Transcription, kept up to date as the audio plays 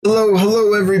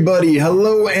Hello, everybody.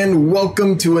 Hello, and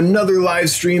welcome to another live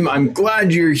stream. I'm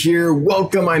glad you're here.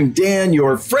 Welcome. I'm Dan,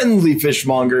 your friendly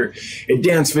fishmonger at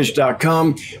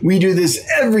dansfish.com. We do this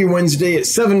every Wednesday at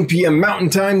 7 p.m.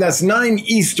 Mountain Time. That's 9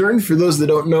 Eastern for those that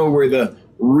don't know where the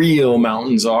real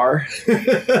mountains are.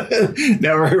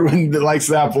 Now everyone that likes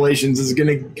the Appalachians is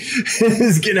gonna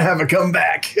have a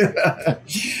comeback.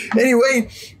 Anyway,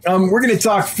 we're gonna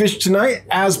talk fish tonight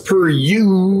as per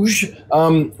usual.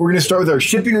 We're gonna start with our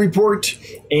shipping report,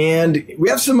 and we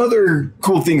have some other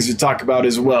cool things to talk about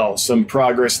as well. Some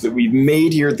progress that we've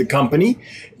made here at the company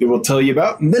that we'll tell you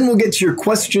about, and then we'll get to your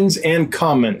questions and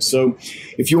comments. So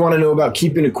if you want to know about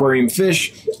keeping aquarium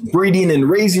fish, breeding and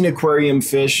raising aquarium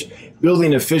fish,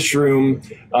 building a fish room,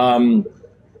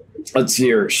 let's see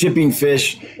here, shipping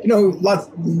fish,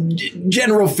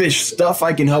 general fish stuff,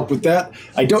 I can help with that.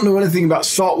 I don't know anything about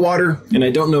saltwater, and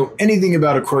I don't know anything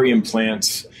about aquarium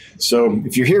plants. So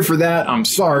if you're here for that, I'm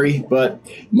sorry, but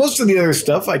most of the other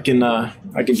stuff I can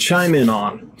chime in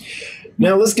on.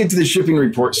 Now let's get to the shipping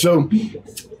report. So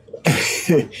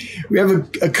we have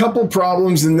a couple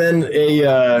problems, and then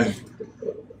a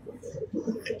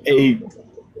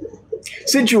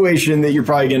situation that you're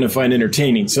probably going to find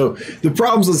entertaining. So the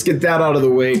problems, let's get that out of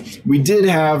the way. We did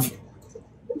have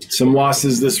some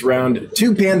losses this round.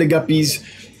 2 panda guppies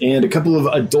and a couple of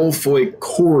Adolphoi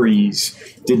cories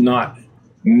did not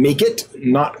make it.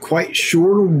 Not quite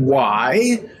sure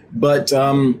why, but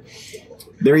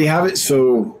there you have it.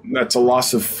 So that's a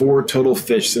loss of 4 total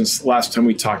fish since last time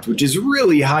we talked, which is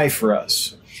really high for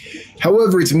us.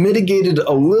 However, it's mitigated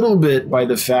a little bit by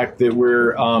the fact that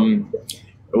we're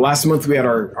last month we had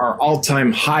our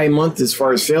all-time high month as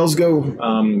far as sales go.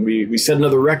 We set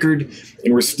another record,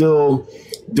 and we're still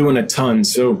doing a ton.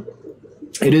 So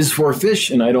it is 4 fish,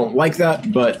 and I don't like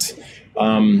that, but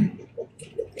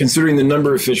considering the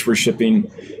number of fish we're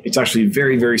shipping, it's actually a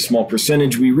very, very small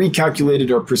percentage. We recalculated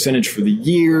our percentage for the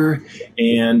year,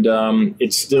 and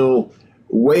it's still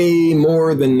way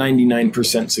more than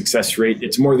 99% success rate.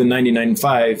 It's more than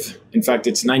 99.5. In fact,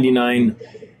 it's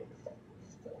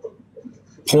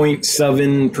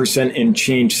 99.7% and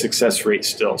change success rate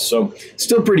still. So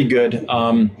still pretty good.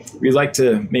 We'd like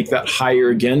to make that higher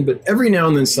again, but every now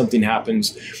and then something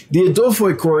happens. The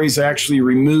Adolphoi cories I actually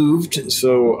removed,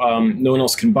 so no one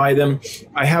else can buy them.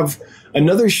 I have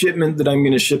another shipment that I'm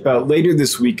going to ship out later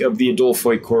this week of the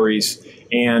Adolphoi cories.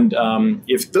 And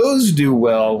if those do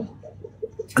well,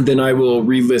 then I will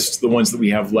relist the ones that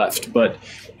we have left. But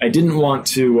I didn't want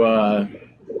to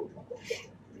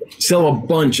sell a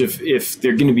bunch if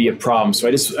they're going to be a problem. So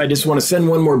I just want to send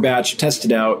one more batch, test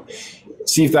it out,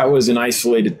 see if that was an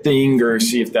isolated thing or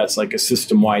see if that's like a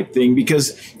system-wide thing.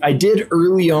 Because I did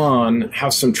early on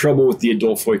have some trouble with the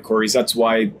Adolphoi cories. That's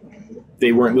why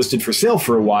they weren't listed for sale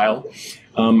for a while.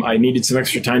 I needed some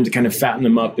extra time to kind of fatten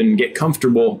them up and get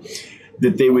comfortable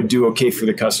that they would do okay for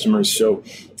the customers. So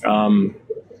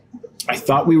I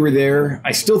thought we were there.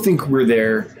 I still think we're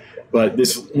there. But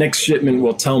this next shipment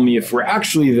will tell me if we're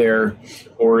actually there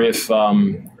or if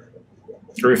I'm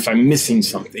missing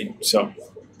something. So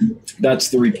that's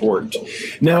the report.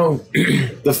 Now,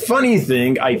 the funny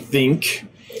thing, I think,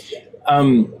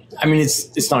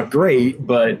 it's not great,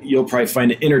 but you'll probably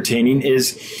find it entertaining,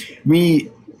 is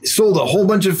we sold a whole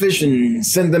bunch of fish and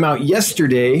sent them out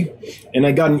yesterday. And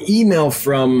I got an email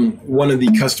from one of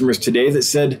the customers today that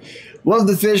said, "Love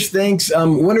the fish, thanks.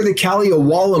 When are the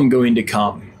Calliawallum going to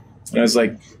come?" And I was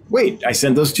like, wait, I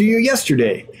sent those to you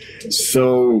yesterday.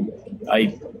 So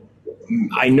I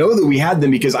know that we had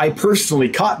them because I personally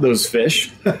caught those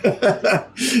fish and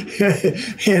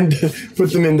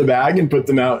put them in the bag and put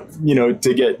them out,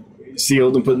 to get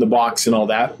sealed and put in the box and all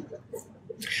that.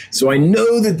 So I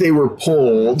know that they were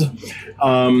pulled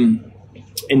and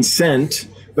sent,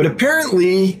 but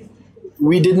apparently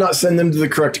we did not send them to the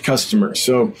correct customer.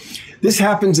 So this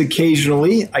happens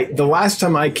occasionally. The last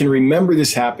time I can remember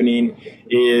this happening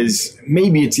is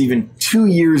maybe it's even 2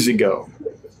 years ago,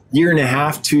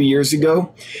 2 years ago,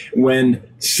 when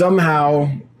somehow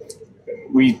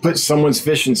we put someone's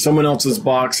fish in someone else's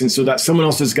box, and so that someone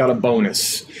else has got a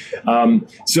bonus.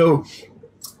 So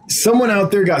someone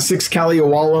out there got 6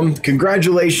 Calliawallum.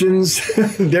 Congratulations.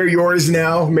 They're yours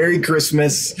now. Merry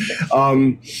Christmas.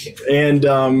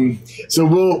 So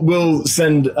we'll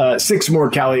send 6 more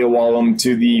Calliawallum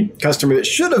to the customer that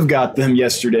should have got them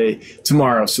yesterday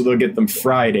tomorrow. So they'll get them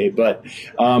Friday. But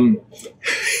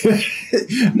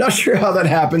not sure how that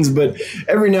happens, but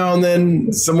every now and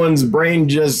then someone's brain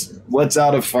just lets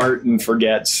out a fart and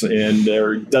forgets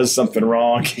or does something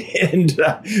wrong and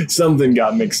something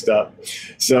got mixed up.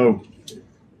 So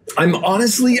I'm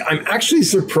actually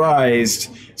surprised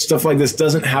stuff like this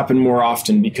doesn't happen more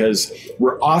often because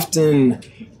we're often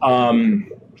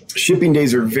shipping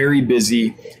days are very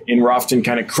busy, and we're often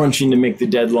kind of crunching to make the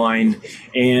deadline.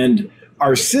 And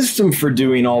our system for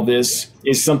doing all this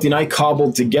is something I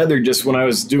cobbled together just when I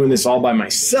was doing this all by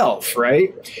myself,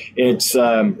 right? It's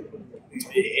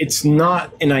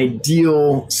not an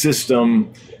ideal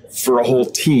system for a whole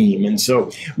team. And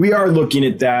so we are looking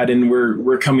at that, and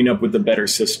we're coming up with a better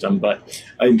system. But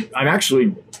I'm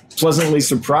actually pleasantly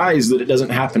surprised that it doesn't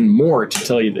happen more, to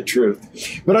tell you the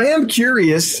truth. But I am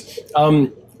curious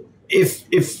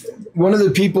if one of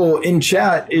the people in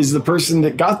chat is the person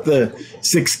that got the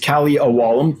 6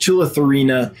 Calliawallum,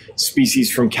 Chilotharina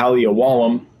species from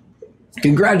Calliawallum.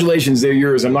 Congratulations, they're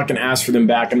yours. I'm not going to ask for them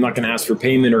back. I'm not going to ask for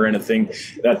payment or anything.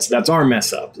 That's our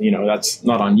mess up. That's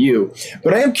not on you.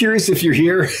 But I am curious if you're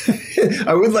here.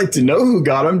 I would like to know who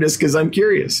got them, just because I'm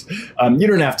curious. You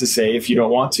don't have to say if you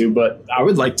don't want to, but I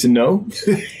would like to know.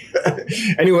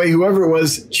 Anyway, whoever it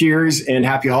was, cheers and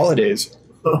happy holidays.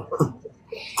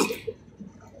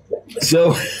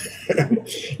 So,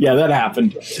 yeah, that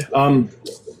happened.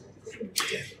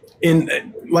 And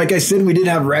like I said, we did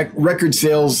have record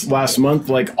sales last month,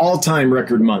 like all-time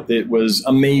record month. It was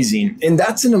amazing. And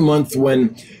that's in a month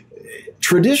when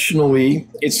traditionally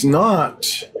it's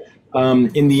not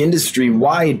in the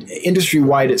industry-wide,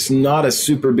 it's not a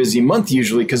super busy month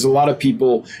usually, because a lot of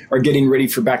people are getting ready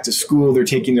for back to school. They're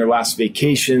taking their last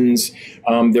vacations.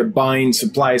 They're buying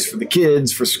supplies for the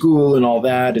kids for school and all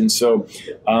that. And so,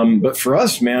 but for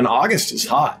us, man, August is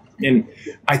hot. And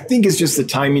I think it's just the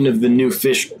timing of the new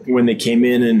fish when they came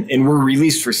in and were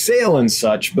released for sale and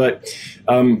such. But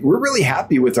we're really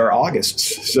happy with our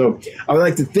Augusts. So I would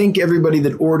like to thank everybody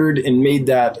that ordered and made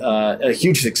that a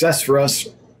huge success for us.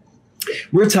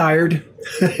 We're tired.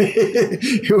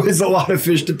 It was a lot of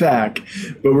fish to pack,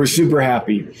 but we're super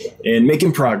happy and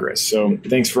making progress. So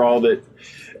thanks for all that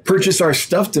purchase our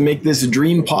stuff to make this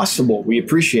dream possible. We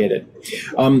appreciate it.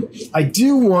 I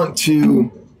do want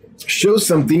to show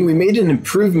something. We made an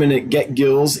improvement at Get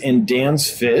Gills and Dan's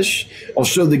Fish. I'll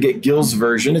show the Get Gills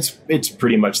version. It's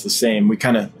pretty much the same. We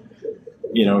kind of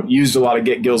used a lot of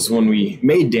Get Gills when we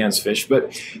made Dan's Fish,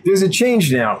 but there's a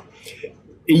change now.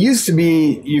 It used to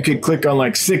be you could click on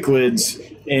like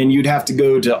cichlids and you'd have to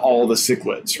go to all the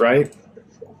cichlids, right?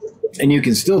 And you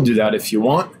can still do that if you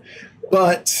want.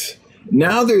 But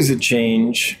now there's a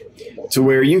change to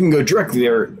where you can go directly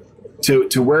there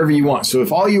to wherever you want. So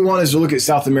if all you want is to look at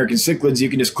South American cichlids, you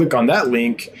can just click on that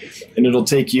link and it'll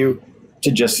take you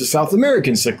to just the South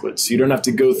American cichlids. So you don't have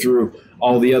to go through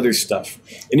all the other stuff.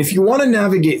 And if you want to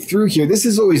navigate through here, this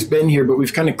has always been here, but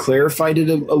we've kind of clarified it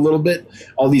a little bit.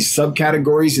 All these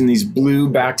subcategories and these blue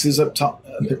boxes up top,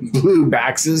 blue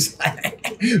boxes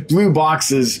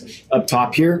up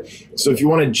top here. So if you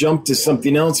want to jump to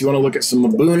something else, you want to look at some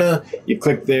Mbuna, you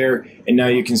click there, and now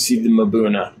you can see the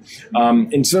Mbuna.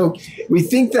 And so we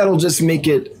think that'll just make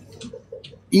it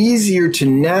easier to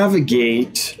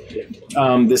navigate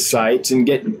the site and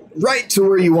get right to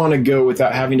where you want to go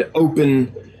without having to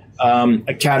open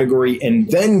a category and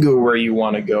then go where you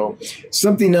want to go.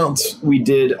 Something else we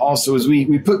did also is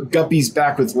we put guppies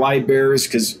back with live bearers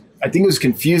because I think it was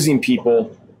confusing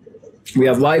people. We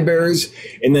have live bearers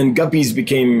and then guppies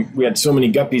we had so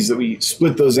many guppies that we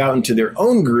split those out into their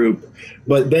own group,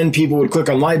 but then people would click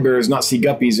on live bearers, not see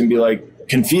guppies and be like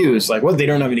confused, like, what, they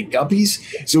don't have any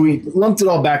guppies? So we lumped it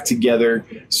all back together.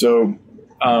 So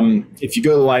if you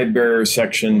go to the live bearer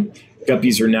section,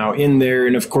 guppies are now in there.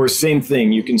 And of course, same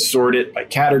thing. You can sort it by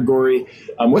category.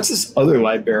 What's this other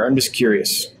live bearer? I'm just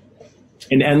curious.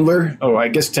 An Endler? Oh, I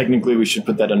guess technically we should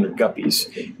put that under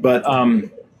guppies. But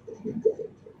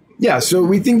yeah, so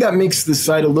we think that makes the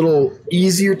site a little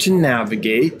easier to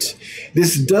navigate.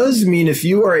 This does mean if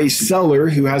you are a seller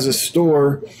who has a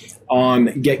store on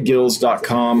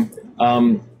getgills.com,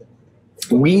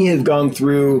 we have gone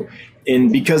through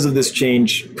and because of this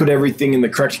change, put everything in the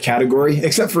correct category,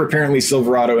 except for apparently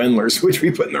Silverado Endlers, which we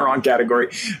put in the wrong category.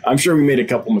 I'm sure we made a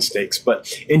couple mistakes, but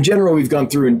in general, we've gone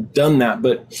through and done that.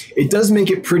 But it does make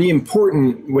it pretty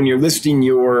important when you're listing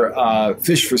your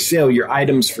fish for sale, your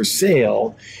items for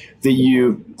sale, that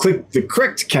you click the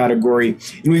correct category.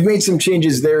 And we've made some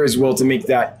changes there as well to make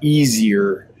that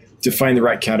easier to find the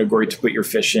right category to put your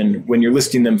fish in when you're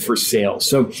listing them for sale.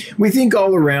 So we think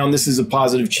all around this is a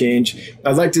positive change.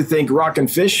 I'd like to thank Rockin'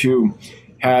 Fish, who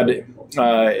had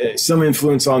some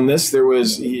influence on this. There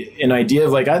was an idea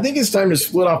of like, I think it's time to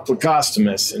split off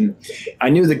Plecostomus. And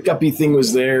I knew the guppy thing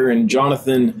was there, and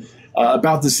Jonathan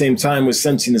about the same time was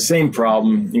sensing the same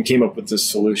problem and came up with this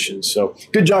solution. So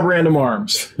good job, Random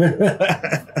Arms.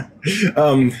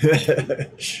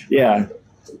 Yeah.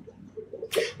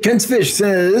 Kent's Fish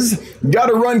says,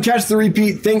 gotta run, catch the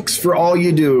repeat. Thanks for all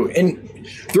you do. And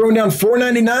throwing down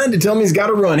 $4.99 to tell me he's got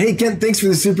to run. Hey, Kent, thanks for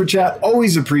the super chat.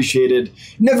 Always appreciated.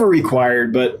 Never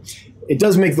required, but it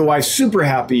does make the wife super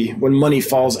happy when money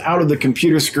falls out of the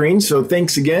computer screen. So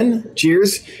thanks again.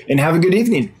 Cheers, and have a good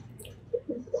evening.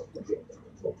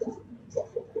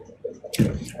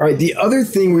 All right, the other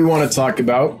thing we want to talk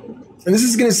about, and this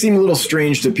is going to seem a little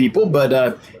strange to people,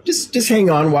 but just hang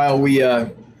on while we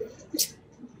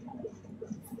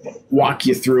walk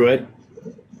you through it,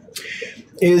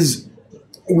 is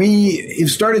we have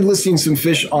started listing some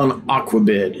fish on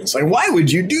Aquabid. It's like, why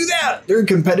would you do that? They're a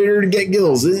competitor to Get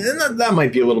Gills. And that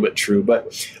might be a little bit true.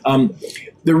 But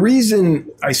the reason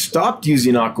I stopped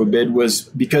using Aquabid was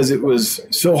because it was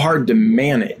so hard to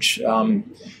manage.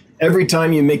 Every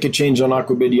time you make a change on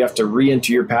Aquabid, you have to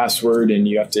re-enter your password and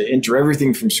you have to enter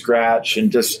everything from scratch.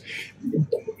 And just,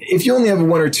 if you only have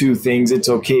one or two things, it's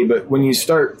okay. But when you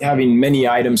start having many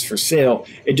items for sale,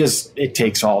 it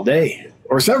takes all day,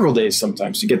 or several days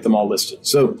sometimes, to get them all listed.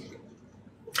 So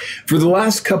for the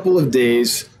last couple of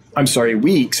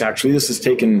weeks, actually, this has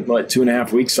taken like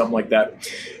 2.5 weeks, something like that.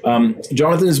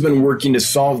 Jonathan has been working to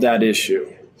solve that issue.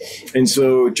 And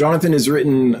so Jonathan has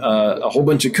written a whole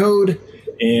bunch of code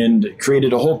and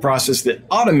created a whole process that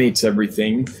automates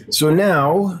everything. So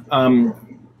now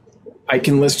I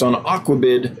can list on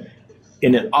Aquabid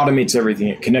and it automates everything.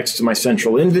 It connects to my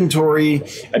central inventory.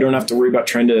 I don't have to worry about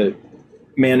trying to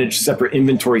manage separate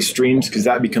inventory streams because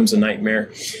that becomes a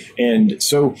nightmare. And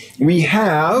so we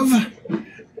have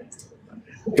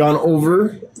gone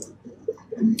over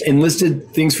and listed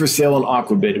things for sale on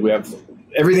Aquabid. We have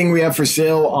everything we have for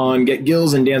sale on Get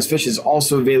Gills and Dan's Fish is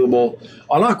also available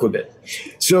on Aquabid.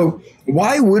 So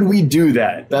why would we do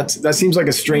that? That seems like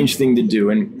a strange thing to do.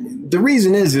 And the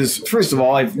reason is first of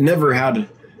all, I've never had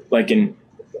like an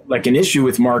issue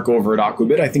with Mark over at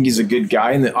Aquabid. I think he's a good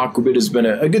guy, and that Aquabid has been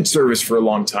a good service for a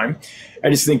long time. I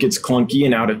just think it's clunky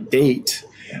and out of date,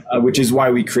 which is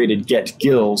why we created Get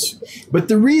Gills. But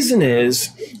the reason is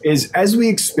as we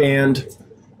expand,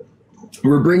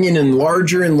 we're bringing in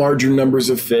larger and larger numbers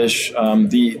of fish.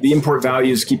 The import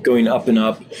values keep going up and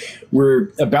up. We're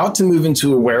about to move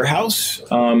into a warehouse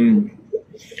and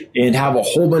have a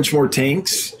whole bunch more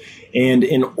tanks. And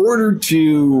in order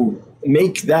to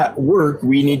make that work,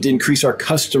 we need to increase our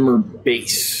customer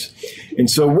base. And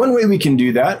so one way we can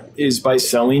do that is by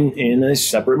selling in a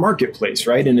separate marketplace,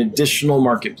 right? An additional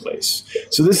marketplace.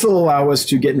 So this will allow us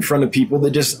to get in front of people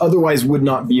that just otherwise would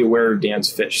not be aware of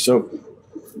Dan's Fish. So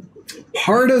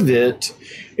part of it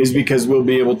is because we'll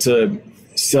be able to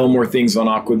sell more things on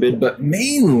Aquabid, but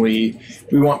mainly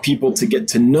we want people to get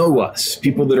to know us.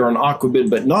 People that are on Aquabid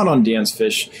but not on Dan's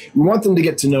Fish, we want them to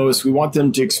get to know us. We want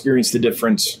them to experience the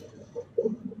difference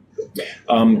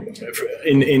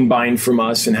in buying from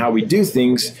us and how we do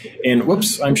things. And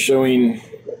whoops, was I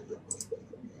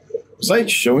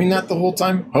showing that the whole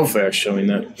time? Hopefully I was showing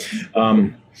that.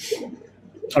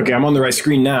 Okay, I'm on the right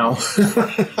screen now.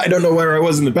 I don't know where I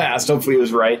was in the past. Hopefully it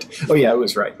was right. Oh yeah, it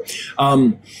was right.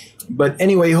 But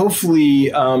anyway, hopefully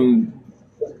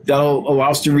that'll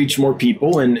allow us to reach more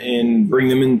people and bring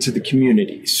them into the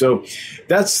community. So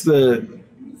that's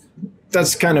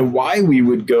kind of why we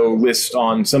would go list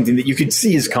on something that you could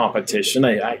see as competition.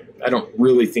 I don't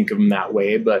really think of them that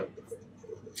way, but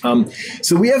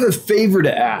so we have a favor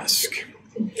to ask.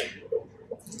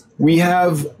 We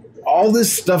have all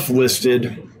this stuff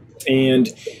listed, and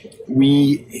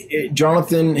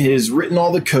Jonathan has written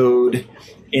all the code,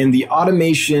 and the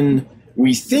automation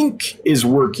we think is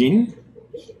working,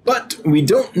 but we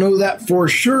don't know that for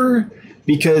sure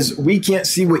because we can't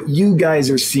see what you guys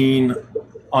are seeing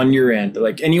on your end.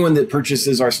 Like anyone that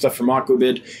purchases our stuff from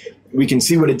Aquabid, we can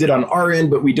see what it did on our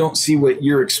end, but we don't see what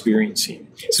you're experiencing.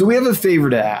 So we have a favor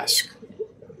to ask,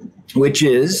 which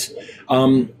is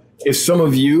if some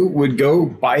of you would go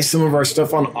buy some of our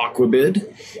stuff on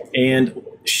Aquabid and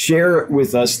share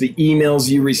with us the emails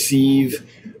you receive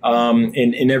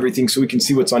and everything so we can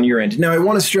see what's on your end. Now, I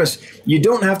want to stress, you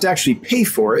don't have to actually pay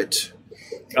for it.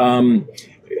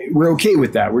 We're okay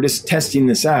with that. We're just testing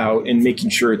this out and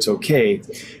making sure it's okay.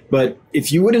 But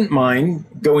if you wouldn't mind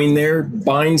going there,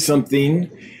 buying something,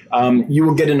 you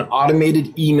will get an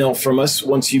automated email from us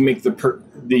once you make the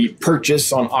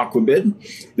purchase on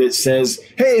Aquabid that says,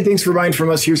 hey, thanks for buying from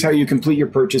us. Here's how you complete your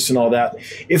purchase and all that.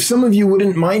 If some of you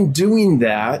wouldn't mind doing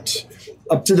that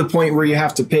up to the point where you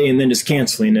have to pay and then just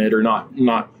canceling it or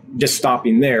not just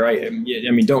stopping there. I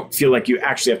mean, don't feel like you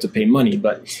actually have to pay money,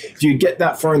 but if you get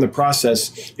that far in the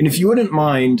process, and if you wouldn't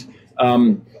mind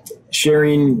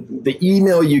sharing the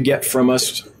email you get from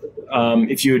us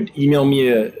if you would email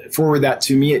me, forward that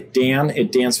to me at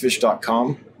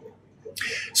dan@dansfish.com.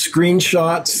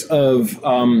 Screenshots of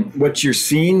what you're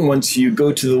seeing once you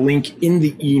go to the link in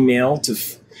the email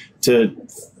to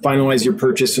finalize your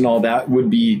purchase and all that would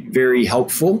be very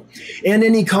helpful. And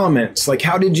any comments, like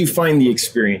how did you find the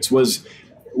experience? Was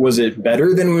it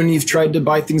better than when you've tried to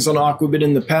buy things on Aquabid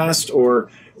in the past, or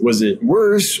was it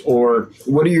worse, or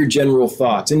what are your general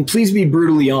thoughts? And please be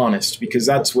brutally honest, because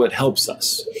that's what helps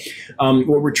us.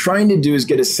 What we're trying to do is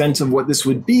get a sense of what this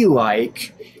would be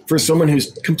like for someone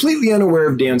who's completely unaware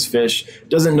of Dan's Fish,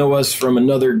 doesn't know us from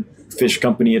another fish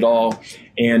company at all,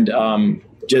 and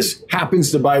just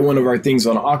happens to buy one of our things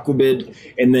on Aquabid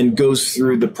and then goes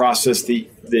through the process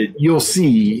that you'll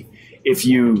see if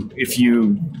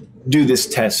you do this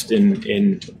test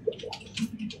and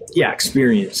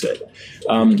experience it.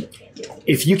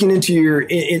 If you can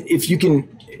if you can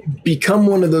become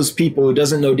one of those people who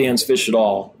doesn't know Dan's Fish at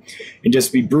all and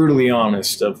just be brutally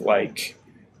honest of like,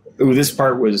 oh, this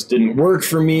part didn't work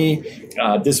for me.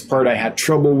 This part I had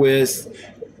trouble with.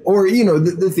 Or,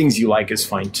 the things you like is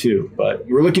fine too, but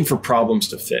we're looking for problems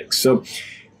to fix. So,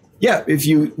 yeah, if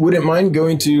you wouldn't mind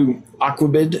going to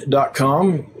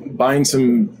aquabid.com, buying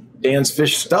some Dan's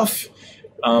Fish stuff,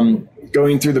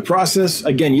 going through the process.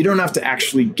 Again, you don't have to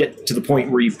actually get to the point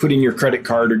where you put in your credit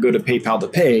card or go to PayPal to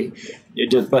pay,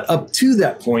 but up to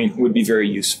that point would be very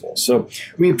useful. So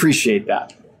we appreciate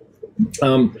that.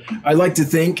 I'd like to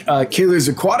thank Kaler's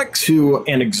Aquatics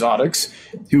and Exotics,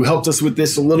 who helped us with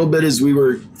this a little bit as we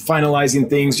were finalizing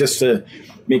things, just to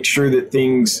make sure that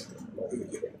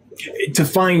to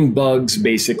find bugs,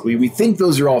 basically. We think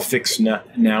those are all fixed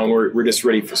now. We're just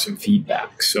ready for some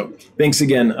feedback. So thanks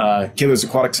again, Kaler's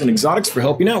Aquatics and Exotics, for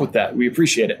helping out with that. We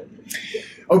appreciate it.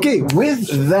 Okay,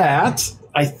 with that,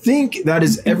 I think that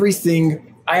is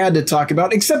everything I had to talk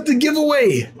about, except the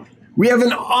giveaway. We have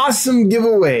an awesome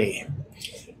giveaway.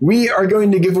 We are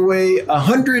going to give away a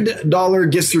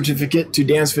 $100 gift certificate to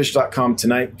dansfish.com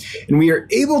tonight. And we are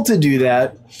able to do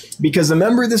that because a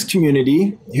member of this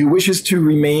community who wishes to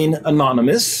remain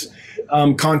anonymous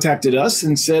contacted us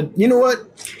and said, you know what?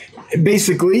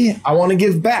 Basically, I want to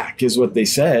give back is what they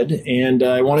said. And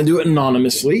I want to do it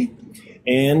anonymously.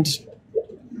 And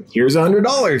here's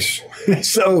 $100.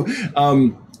 So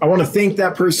I want to thank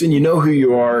that person. You know who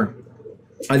you are.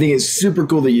 I think it's super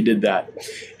cool that you did that.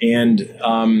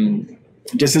 And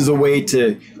just as a way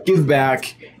to give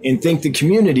back and thank the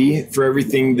community for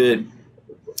everything that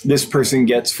this person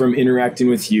gets from interacting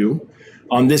with you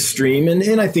on this stream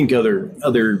and I think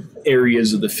other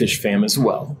areas of the fish fam as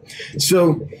well.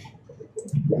 So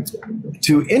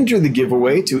to enter the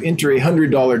giveaway, to enter a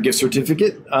 $100 gift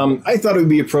certificate, I thought it would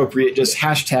be appropriate just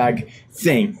hashtag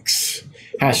thanks.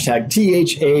 Hashtag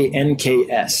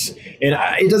THANKS. And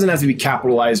it doesn't have to be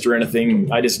capitalized or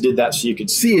anything. I just did that so you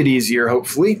could see it easier,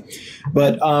 hopefully.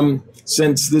 But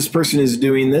since this person is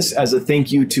doing this as a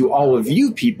thank you to all of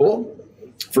you people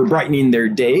for brightening their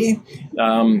day,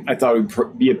 I thought it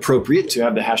would be appropriate to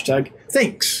have the hashtag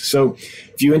thanks. So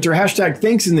if you enter hashtag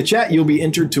thanks in the chat, you'll be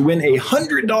entered to win a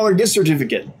 $100 gift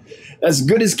certificate. As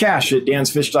good as cash at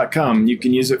dansfish.com. You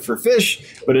can use it for fish,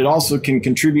 but it also can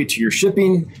contribute to your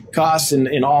shipping costs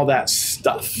and all that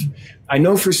stuff. I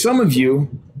know for some of you,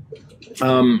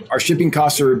 our shipping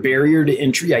costs are a barrier to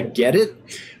entry. I get it.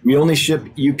 We only ship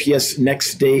UPS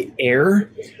next day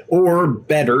air, or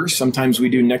better, sometimes we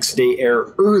do next day air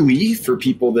early for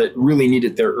people that really need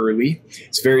it there early.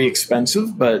 It's very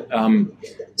expensive, but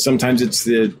sometimes it's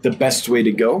the best way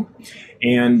to go.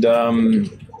 And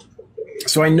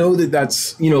so I know that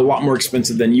that's, a lot more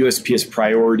expensive than USPS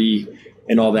priority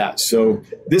and all that. So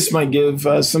this might give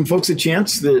some folks a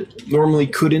chance that normally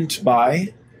couldn't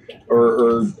buy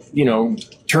or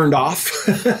turned off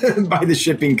by the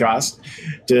shipping cost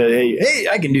to, hey,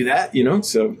 I can do that,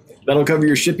 so that'll cover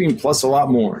your shipping plus a lot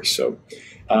more. So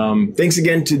thanks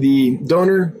again to the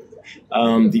donor.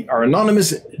 Our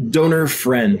anonymous donor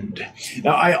friend.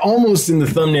 Now, I almost in the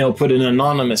thumbnail put an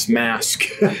anonymous mask,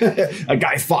 a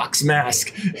Guy Fawkes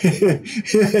mask,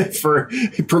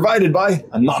 provided by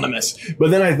Anonymous.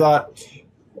 But then I thought,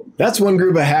 that's one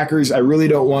group of hackers I really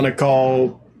don't want to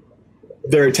call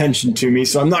their attention to me,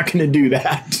 so I'm not going to do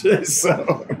that.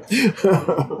 So,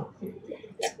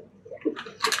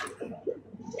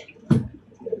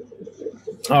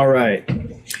 all right.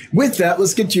 With that,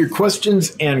 let's get to your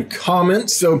questions and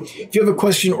comments. So if you have a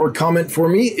question or comment for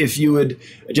me, if you would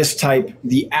just type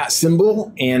the @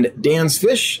 symbol and Dan's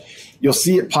Fish, you'll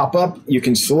see it pop up. You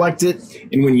can select it.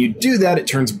 And when you do that, it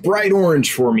turns bright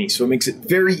orange for me. So it makes it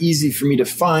very easy for me to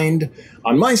find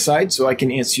on my side so I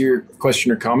can answer your question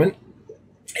or comment.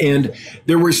 And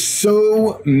there were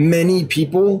so many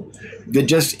people that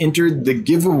just entered the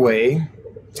giveaway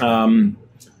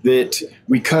that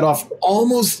we cut off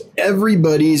almost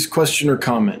everybody's question or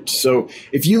comment. So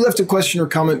if you left a question or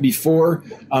comment before,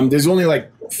 there's only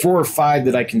like 4 or 5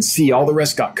 that I can see. All the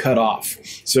rest got cut off.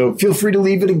 So feel free to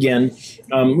leave it again.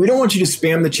 We don't want you to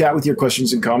spam the chat with your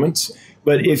questions and comments,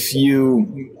 but if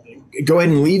you go ahead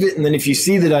and leave it, and then if you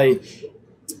see that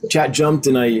chat jumped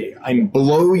and I'm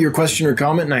below your question or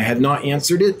comment and I had not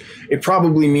answered it, it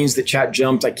probably means that chat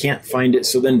jumped. I can't find it.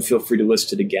 So then feel free to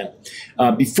list it again.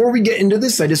 Before we get into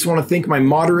this, I just want to thank my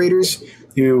moderators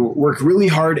who work really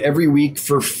hard every week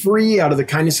for free out of the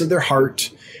kindness of their heart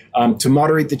to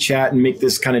moderate the chat and make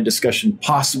this kind of discussion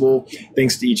possible.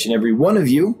 Thanks to each and every one of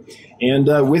you. And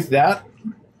with that,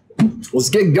 let's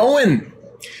get going.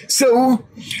 So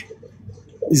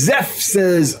Zeph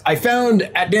says, I found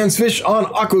at Dan's Fish on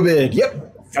Aquabid.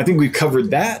 Yep, I think we've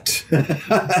covered that.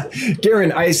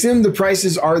 Garen, I assume the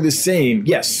prices are the same.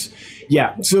 Yes.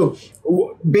 Yeah. So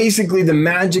basically the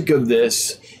magic of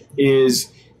this is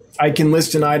I can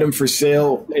list an item for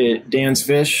sale at Dan's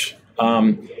Fish.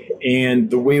 And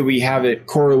the way we have it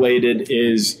correlated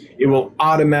is it will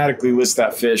automatically list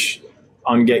that fish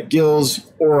on Get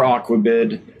Gills or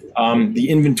Aquabid. The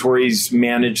inventory is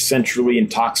managed centrally and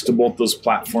talks to both those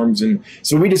platforms. And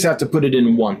so we just have to put it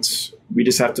in once. We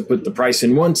just have to put the price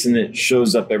in once and it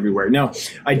shows up everywhere. Now,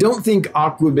 I don't think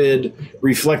Aquabid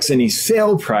reflects any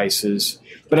sale prices,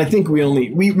 but I think we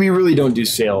really don't do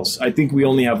sales. I think we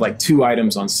only have like 2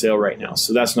 items on sale right now.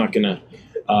 So that's not going to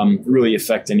really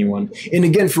affect anyone. And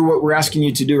again, for what we're asking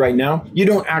you to do right now, you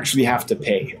don't actually have to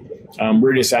pay.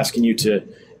 We're just asking you to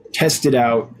test it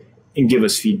out and give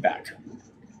us feedback.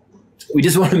 We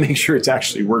just want to make sure it's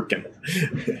actually working.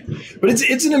 But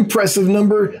it's an impressive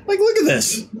number. Like, look at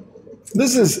this.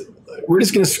 We're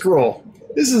just going to scroll.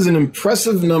 This is an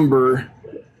impressive number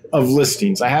of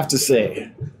listings, I have to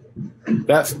say.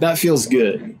 That feels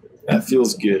good. That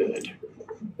feels good.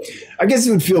 I guess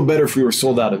it would feel better if we were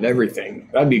sold out of everything.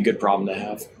 That'd be a good problem to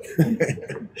have.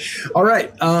 All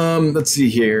right. Let's see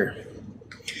here.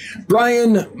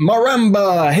 Brian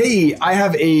Maramba. Hey, I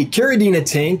have a Caridina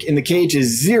tank and the KH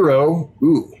is 0.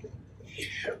 Ooh.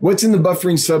 What's in the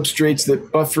buffering substrates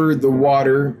that buffer the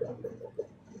water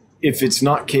if it's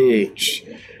not KH?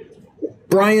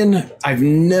 Brian, I've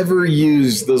never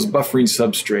used those buffering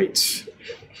substrates.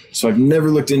 So I've never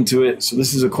looked into it. So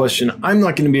this is a question I'm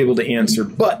not going to be able to answer.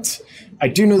 But I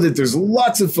do know that there's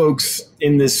lots of folks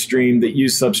in this stream that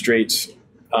use substrates,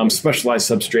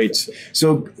 specialized substrates.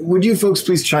 So would you folks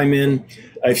please chime in?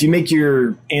 If you make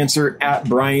your answer at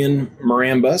Brian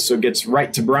Maramba, so it gets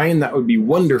right to Brian, that would be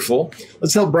wonderful.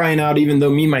 Let's help Brian out, even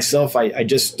though me, myself, I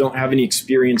just don't have any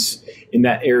experience in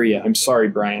that area. I'm sorry,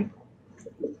 Brian.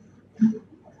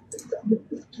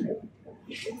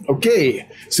 Okay,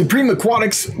 Supreme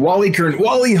Aquatics, Wally Kern.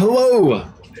 Wally, hello.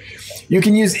 You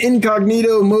can use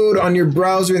incognito mode on your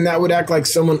browser and that would act like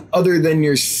someone other than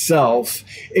yourself,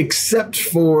 except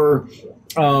for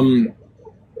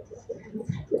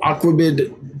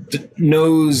Aquabid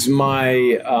knows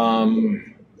my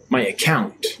my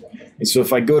account. And so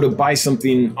if I go to buy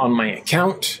something on my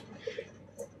account,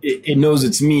 it knows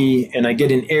it's me and I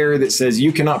get an error that says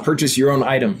you cannot purchase your own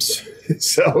items.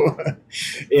 So,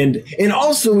 and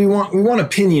also we want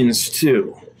opinions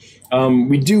too.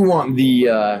 We do want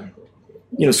the,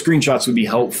 screenshots would be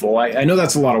helpful. I know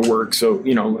that's a lot of work, so,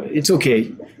 it's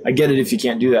okay. I get it if you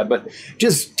can't do that, but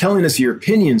just telling us your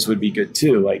opinions would be good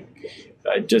too. Like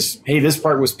hey, this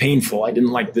part was painful. I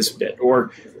didn't like this bit,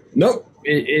 or nope,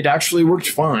 it actually worked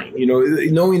fine.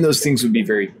 Knowing those things would be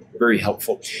very, very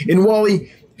helpful. And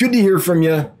Wally, good to hear from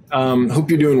you. Hope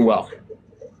you're doing well.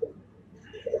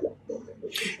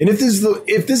 And if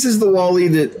this is the Wally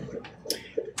that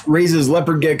raises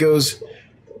leopard geckos,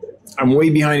 I'm way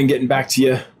behind in getting back to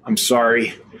you. I'm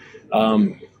sorry.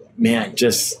 Man,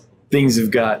 just things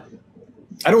have got,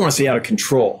 I don't want to say out of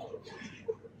control.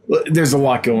 There's a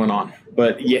lot going on,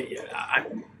 but yeah, I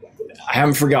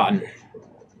haven't forgotten.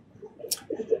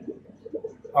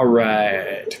 All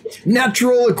right.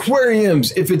 Natural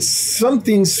aquariums. If it's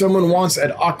something someone wants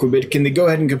at Aquabid, can they go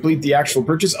ahead and complete the actual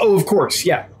purchase? Oh, of course.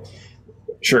 Yeah.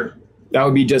 Sure, that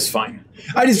would be just fine.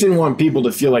 I just didn't want people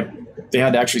to feel like they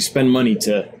had to actually spend money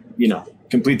to,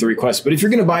 complete the request. But if you're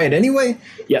going to buy it anyway,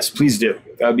 yes, please do.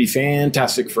 That would be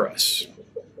fantastic for us.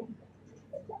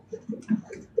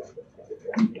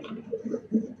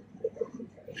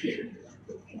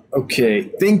 Okay,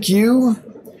 thank you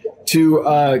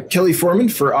to Kelly Foreman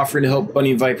for offering to help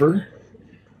Bunny Viper.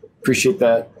 Appreciate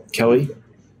that, Kelly.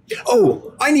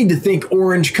 Oh, I need to thank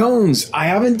Orange Cones. I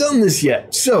haven't done this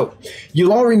yet. So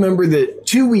you'll all remember that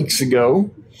 2 weeks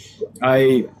ago,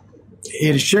 I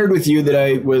had shared with you that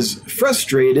I was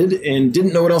frustrated and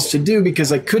didn't know what else to do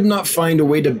because I could not find a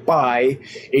way to buy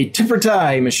a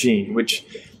Tippertie machine, which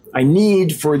I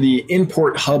need for the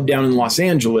import hub down in Los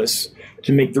Angeles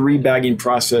to make the rebagging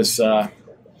process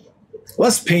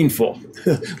less painful,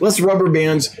 less rubber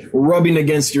bands rubbing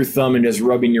against your thumb and just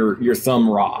rubbing your thumb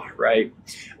raw, right?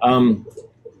 And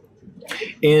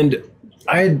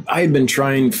I had been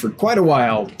trying for quite a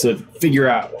while to figure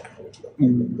out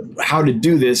how to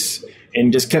do this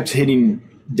and just kept hitting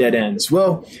dead ends.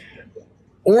 Well,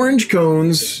 Orange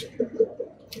Cones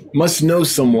must know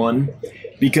someone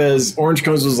because Orange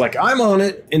Cones was like, I'm on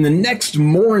it. And the next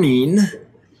morning,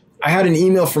 I had an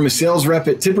email from a sales rep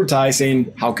at Tippertie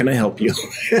saying, how can I help you?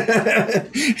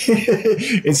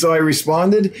 And so I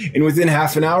responded, and within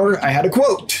half an hour, I had a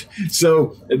quote.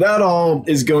 So that all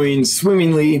is going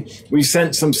swimmingly. We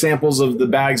sent some samples of the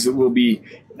bags that we'll be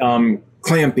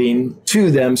clamping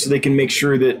to them so they can make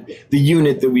sure that the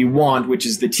unit that we want, which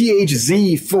is the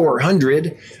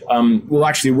THZ400, will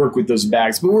actually work with those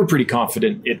bags, but we're pretty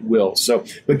confident it will. So,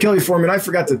 but Kelly Foreman, I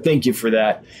forgot to thank you for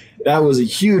that. That was a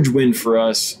huge win for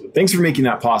us. Thanks for making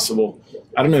that possible.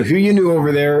 I don't know who you knew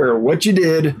over there or what you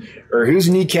did or whose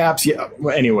kneecaps you,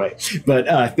 well, anyway, but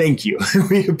thank you.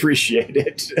 We appreciate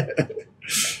it.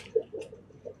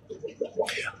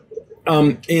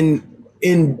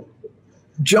 In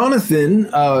Jonathan,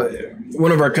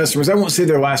 one of our customers, I won't say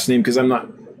their last name because I'm not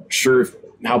sure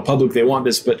how public they want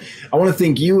this, but I want to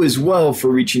thank you as well for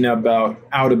reaching out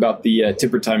about the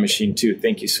Tippertie machine too.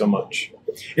 Thank you so much.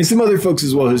 And some other folks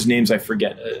as well whose names I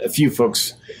forget. A few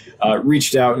folks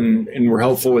reached out and were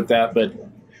helpful with that, but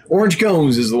Orange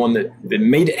Cones is the one that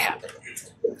made it happen.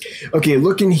 Okay,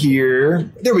 looking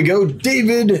here. There we go.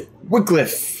 David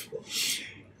Wycliffe.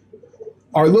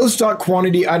 Are low stock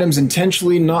quantity items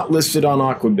intentionally not listed on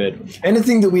Aquabid?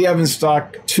 Anything that we have in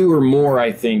stock 2 or more,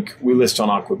 I think we list on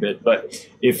Aquabid. But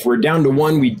if we're down to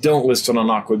 1, we don't list it on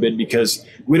Aquabid because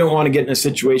we don't want to get in a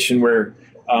situation where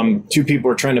 2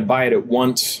 people are trying to buy it at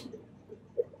once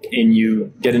and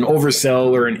you get an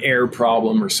oversell or an air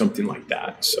problem or something like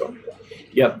that. So,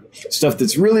 yep, stuff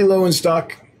that's really low in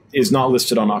stock is not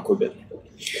listed on Aquabid.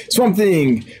 Swamp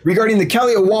Thing, regarding the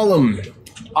Kaliawalum,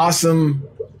 awesome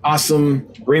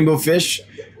rainbow fish.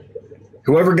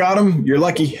 Whoever got them, you're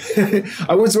lucky.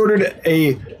 I once ordered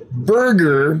a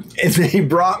burger and they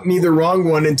brought me the wrong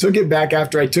one and took it back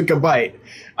after I took a bite.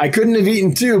 I couldn't have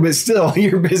eaten 2, but still,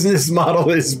 your business model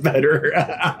is better.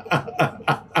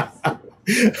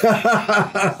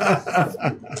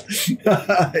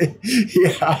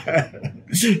 Yeah.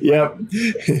 Yep.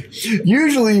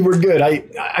 Usually we're good.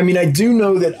 I mean, I do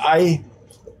know that I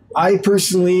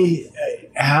personally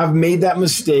have made that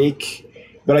mistake,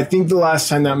 but I think the last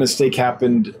time that mistake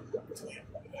happened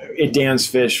at Dan's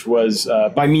Fish was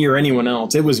by me or anyone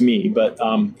else. It was me, but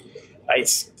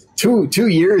it's 2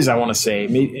 years, I want to say,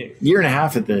 maybe a year and a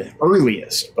half at the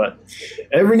earliest, but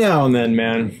every now and then,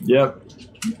 man. Yep.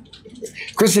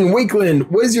 Kristen Wakeland,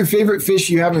 what is your favorite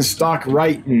fish you have in stock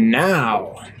right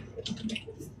now?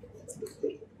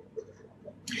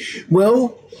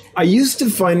 Well, I used to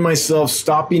find myself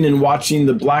stopping and watching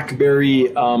the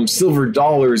blackberry silver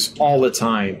dollars all the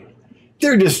time.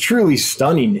 They're just truly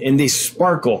stunning and they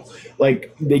sparkle.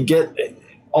 Like they get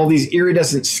all these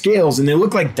iridescent scales and they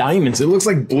look like diamonds. It looks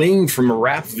like bling from a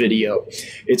rap video.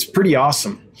 It's pretty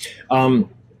awesome.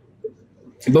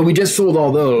 But we just sold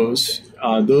all those.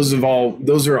 Those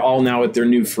are all now at their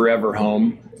new forever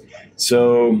home.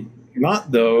 So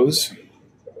not those.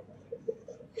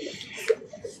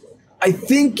 I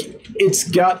think it's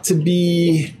got to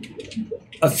be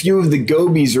a few of the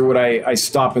gobies are what I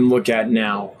stop and look at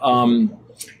now.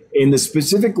 And the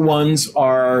specific ones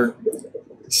are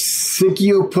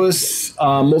Sicyopus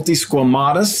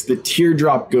multisquamatus, the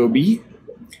teardrop goby.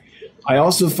 I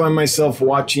also find myself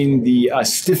watching the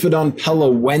Stiphodon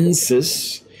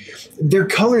peloensis. Their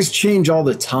colors change all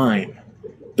the time,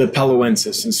 the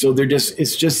peloensis. And so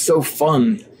it's just so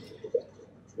fun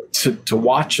to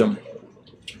watch them.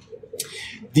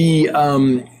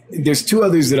 There's 2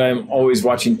 others that I'm always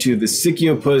watching too. The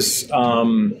Sicyopus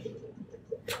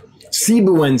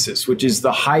cebuensis, which is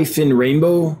the high fin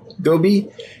rainbow goby.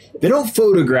 They don't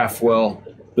photograph well,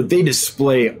 but they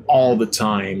display all the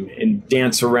time and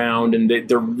dance around, and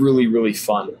they're really, really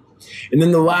fun. And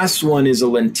then the last one is a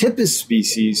Lentippus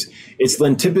species. It's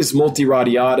Lentippus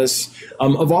multiradiatus.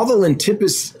 Of all the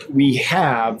Lentippus we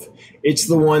have, it's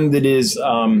the one that is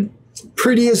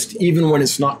prettiest even when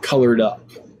it's not colored up.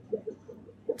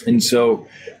 And so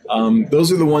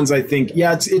Those are the ones I think,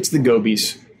 yeah, it's the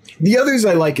gobies. The others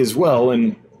I like as well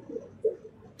and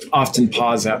often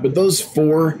pause at, but those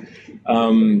four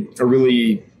are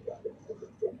really,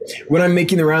 when I'm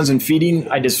making the rounds and feeding,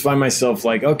 I just find myself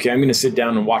like, okay, I'm going to sit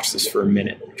down and watch this for a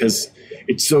minute because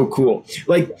it's so cool.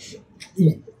 Like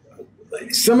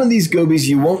some of these gobies,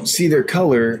 you won't see their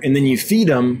color and then you feed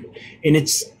them and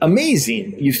it's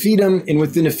amazing. You feed them and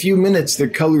within a few minutes, their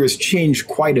color has changed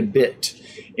quite a bit.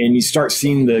 And you start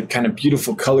seeing the kind of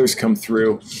beautiful colors come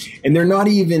through. And they're not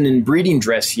even in breeding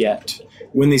dress yet.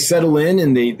 When they settle in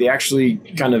and they actually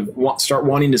kind of start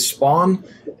wanting to spawn,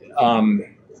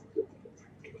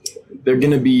 they're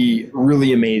going to be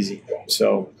really amazing.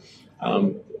 So,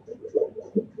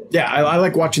 yeah, I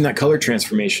like watching that color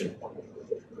transformation.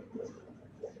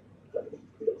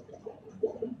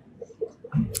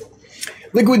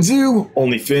 Liquid Zoo,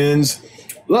 only fins.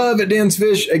 Love at Dan's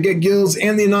Fish, at Get Gills,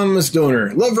 and the anonymous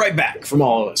donor. Love right back from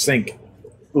all of us. Thank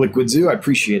Liquid Zoo. I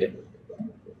appreciate it.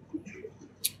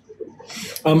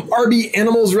 RB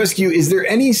Animals Rescue. Is there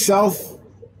any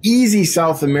easy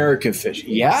South America fish?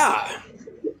 Yeah,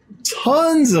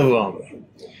 tons of them.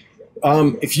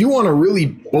 If you want a really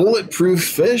bulletproof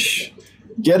fish,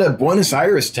 get a Buenos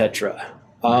Aires tetra.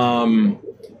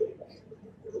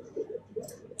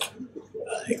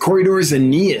 Corridors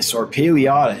Aeneas or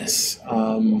Paleatus,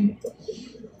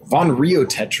 Von Rio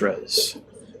tetras.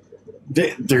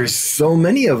 There's so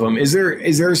many of them. Is there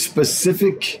a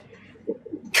specific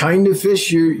kind of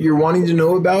fish you're wanting to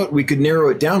know about? We could narrow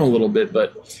it down a little bit,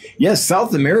 but yes,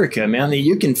 South America, man,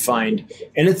 you can find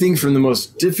anything from the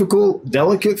most difficult,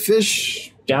 delicate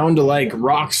fish down to like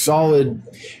rock solid.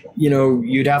 You know,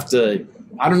 you'd have to,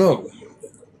 I don't know,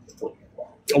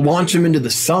 launch them into the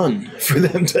sun for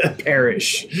them to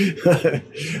perish.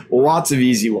 Lots of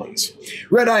easy ones.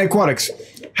 Red Eye Aquatics.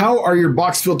 How are your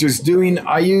box filters doing?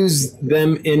 I use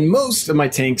them in most of my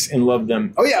tanks and love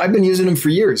them. Oh yeah, I've been using them for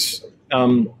years.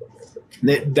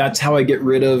 That's how I get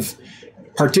rid of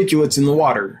particulates in the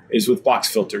water is with box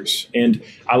filters. And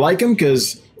I like them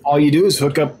because all you do is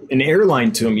hook up an air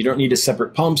line to them. You don't need a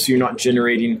separate pump, so you're not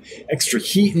generating extra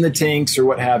heat in the tanks or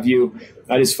what have you.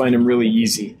 I just find them really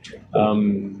easy.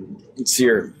 Let's see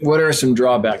here. What are some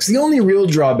drawbacks? The only real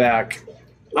drawback,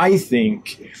 I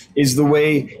think, is the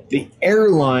way the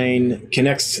airline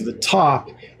connects to the top,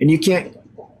 and you can't,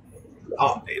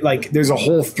 there's a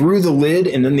hole through the lid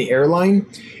and then the airline,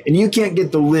 and you can't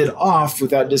get the lid off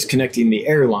without disconnecting the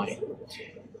airline.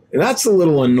 And that's a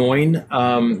little annoying.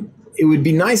 It would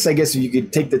be nice, I guess, if you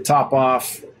could take the top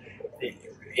off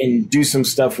and do some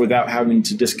stuff without having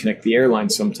to disconnect the airline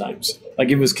sometimes. Like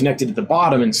it was connected at the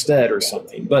bottom instead or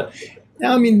something. But,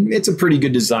 I mean, it's a pretty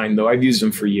good design, though. I've used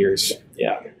them for years.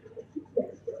 Yeah.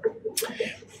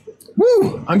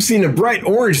 Woo! I'm seeing a bright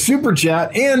orange super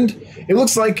chat, and it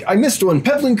looks like I missed one.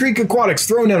 Peplin Creek Aquatics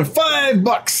throwing down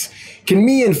 $5. Can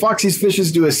me and Foxy's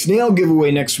Fishes do a snail giveaway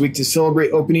next week to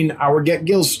celebrate opening our Get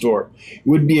Gills store? It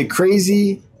would be a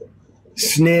crazy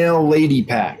snail lady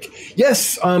pack.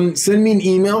 Yes, send me an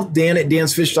email,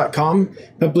 dan@dansfish.com.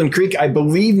 Peplin Creek, I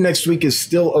believe next week is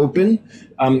still open.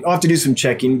 I'll have to do some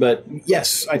checking, but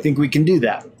yes, I think we can do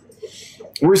that.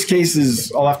 Worst case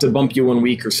is I'll have to bump you 1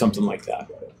 week or something like that.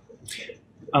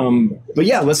 But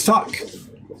yeah, let's talk.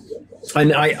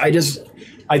 And I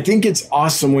think it's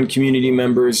awesome when community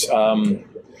members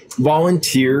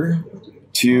volunteer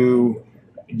to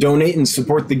donate and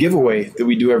support the giveaway that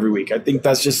we do every week. I think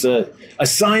that's just a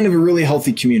sign of a really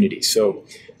healthy community. So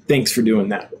thanks for doing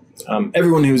that.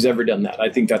 Everyone who's ever done that, I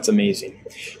think that's amazing.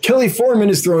 Kelly Foreman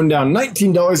is throwing down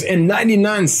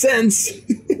 $19.99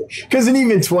 because an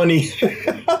even 20.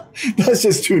 That's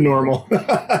just too normal.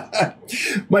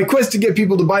 My quest to get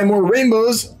people to buy more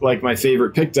rainbows, like my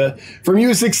favorite Picta, from you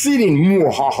is succeeding.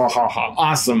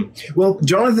 Awesome. Well,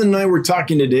 Jonathan and I were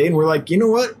talking today, and we're like, you know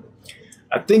what?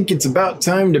 I think it's about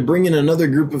time to bring in another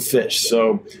group of fish.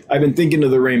 So I've been thinking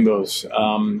of the rainbows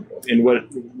and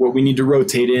what we need to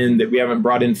rotate in that we haven't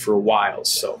brought in for a while.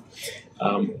 So,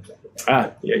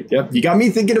 you got me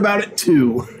thinking about it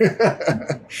too.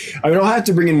 I mean, I'll have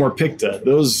to bring in more Picta.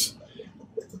 Those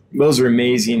are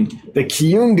amazing. The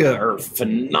Kiunga are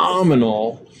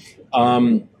phenomenal.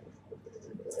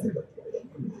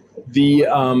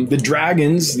 The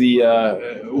dragons, the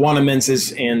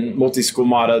Wanamensis and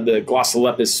Multisquamata, the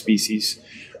Glossolepis species,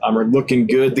 are looking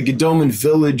good. The Godoman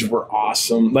Village were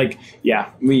awesome. Like, yeah,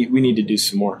 we need to do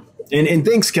some more. And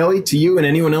thanks, Kelly, to you and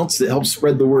anyone else that helps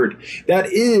spread the word.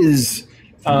 That is,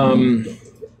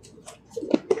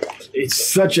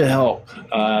 it's such a help,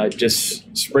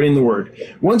 just spreading the word.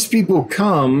 Once people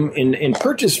come and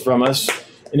purchase from us,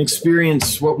 and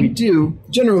experience what we do,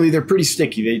 generally they're pretty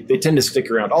sticky. They tend to stick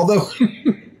around. Although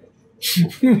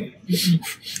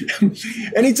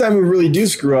anytime we really do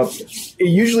screw up, it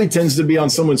usually tends to be on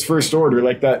someone's first order,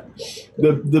 like that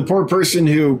the poor person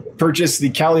who purchased the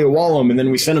Kaliawalum and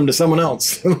then we sent them to someone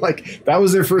else. Like that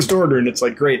was their first order, and it's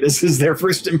like, great, this is their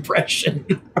first impression.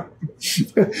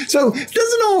 So it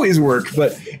doesn't always work,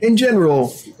 but in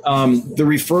general, the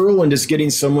referral and just getting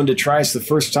someone to try us the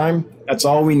first time, that's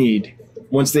all we need.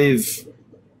 Once they've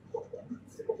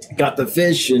got the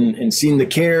fish and seen the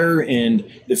care and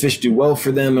the fish do well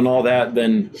for them and all that,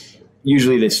 then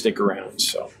usually they stick around.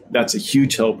 So that's a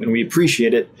huge help, and we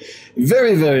appreciate it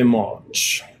very, very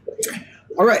much.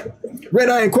 All right, Red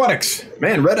Eye Aquatics.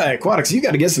 Man, Red Eye Aquatics, you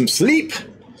got to get some sleep.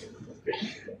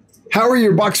 How are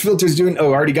your box filters doing?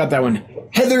 Oh, I already got that one.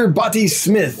 Heather Botti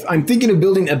Smith. I'm thinking of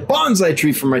building a bonsai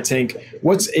tree for my tank.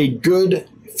 What's a good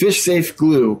fish safe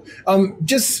glue?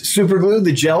 Just super glue,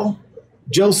 the gel.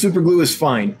 Gel super glue is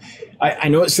fine. I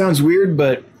know it sounds weird,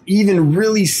 but even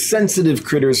really sensitive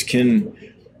critters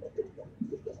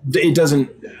it doesn't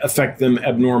affect them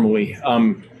abnormally.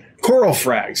 Coral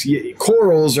frags.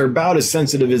 Corals are about as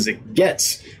sensitive as it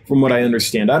gets, from what I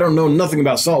understand. I don't know nothing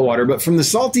about saltwater, but from the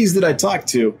salties that I talk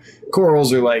to,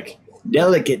 corals are like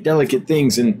delicate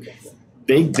things, and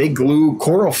they glue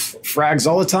coral frags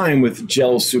all the time with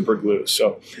gel super glue.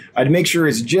 So I'd make sure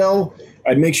it's gel.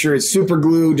 I'd make sure it's super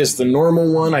glue, just the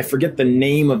normal one. I forget the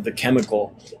name of the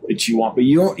chemical that you want, but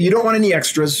you don't want any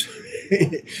extras.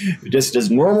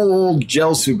 just normal old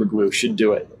gel super glue should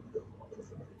do it.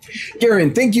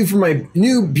 Garen, thank you for my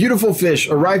new beautiful fish.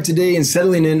 Arrived today and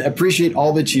settling in. Appreciate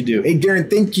all that you do. Hey, Garen,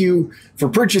 thank you for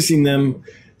purchasing them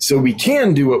so we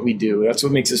can do what we do. That's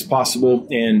what makes this possible.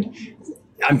 And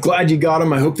I'm glad you got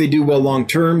them. I hope they do well long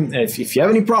term. If you have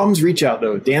any problems, reach out,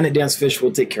 though. Dan at Dance Fish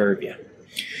will take care of you.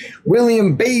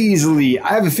 William Baisley, I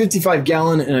have a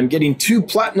 55-gallon and I'm getting 2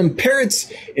 platinum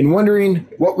parrots and wondering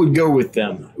what would go with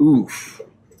them. Oof.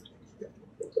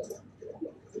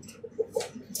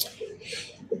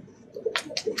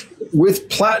 With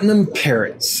platinum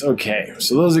parrots, okay,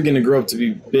 so those are going to grow up to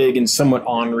be big and somewhat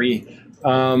ornery.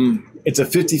 It's a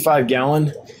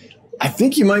 55-gallon. I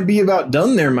think you might be about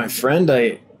done there, my friend.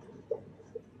 I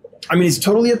mean, it's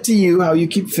totally up to you how you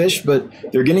keep fish, but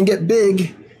they're going to get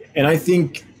big, and I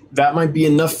think that might be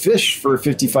enough fish for a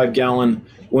 55-gallon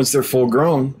once they're full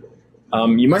grown.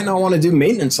 You might not want to do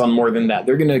maintenance on more than that.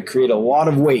 They're going to create a lot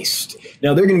of waste.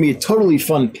 Now, they're going to be a totally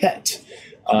fun pet.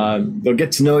 They'll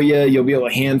get to know you. You'll be able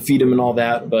to hand feed them and all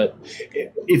that. But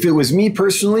if it was me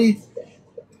personally,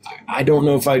 I don't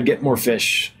know if I'd get more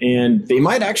fish. And they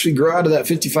might actually grow out of that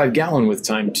 55-gallon with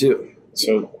time, too.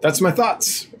 So that's my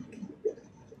thoughts.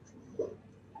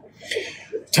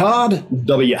 Todd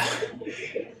W.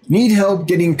 Need help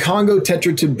getting Congo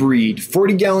Tetra to breed.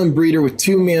 40-gallon breeder with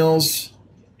 2 males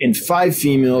and 5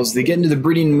 females. They get into the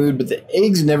breeding mood, but the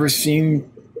eggs never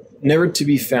to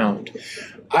be found.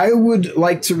 I would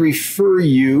like to refer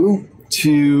you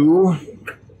to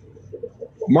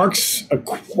Mark's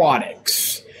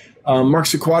Aquatics.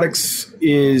 Mark's Aquatics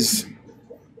is...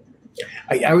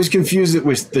 I was confused it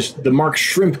with the Mark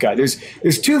Shrimp guy.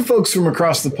 There's 2 folks from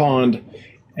across the pond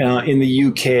in the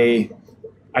UK.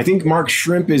 I think Mark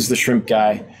Shrimp is the shrimp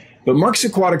guy, but Mark's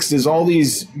Aquatics does all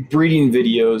these breeding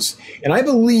videos, and I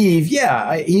believe,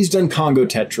 he's done Congo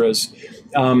Tetras.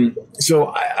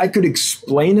 So I could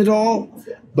explain it all,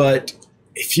 but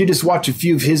if you just watch a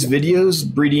few of his videos,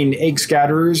 breeding egg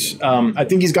scatterers, I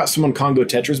think he's got some on Congo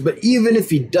Tetras, but even if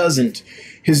he doesn't,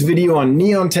 his video on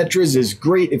Neon Tetras is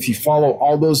great. If you follow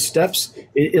all those steps,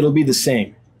 it'll be the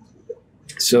same.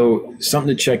 So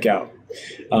something to check out.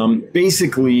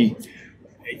 Basically,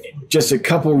 just a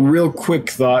couple real quick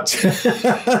thoughts.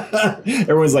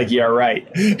 Everyone's like, yeah, right.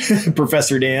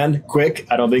 Professor Dan, quick?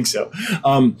 I don't think so.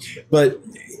 But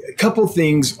a couple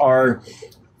things are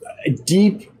a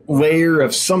deep layer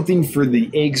of something for the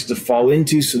eggs to fall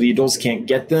into so the adults can't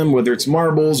get them, whether it's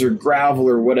marbles or gravel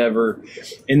or whatever.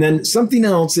 And then something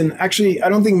else, and actually I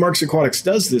don't think Mark's Aquatics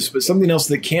does this, but something else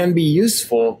that can be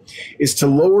useful is to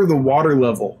lower the water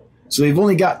level. So they've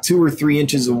only got 2 or 3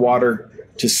 inches of water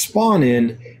to spawn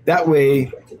in. That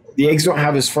way the eggs don't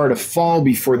have as far to fall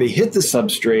before they hit the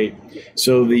substrate,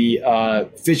 so the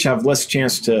fish have less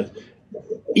chance to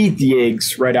eat the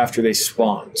eggs right after they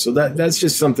spawn. So that's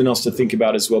just something else to think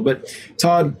about as well. But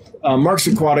Todd, Mark's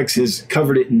Aquatics has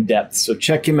covered it in depth, so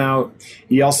check him out.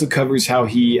 He also covers how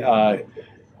he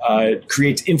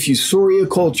creates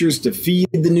infusoria cultures to feed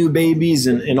the new babies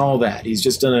and all that. He's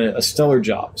just done a stellar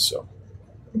job. So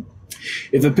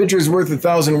if a picture is worth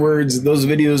 1,000 words, those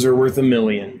videos are worth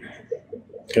 1,000,000,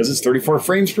 because it's 34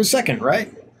 frames per second,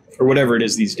 right? or whatever it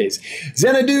is these days.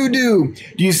 Xanadu, do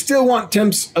you still want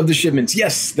temps of the shipments?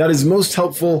 Yes, that is most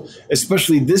helpful,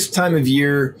 especially this time of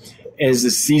year. As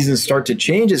the seasons start to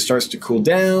change, it starts to cool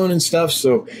down and stuff.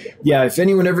 So yeah, if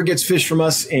anyone ever gets fish from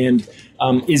us and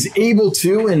is able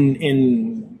to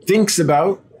and thinks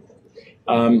about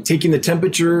taking the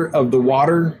temperature of the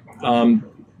water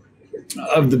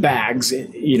of the bags,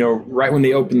 right when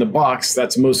they open the box,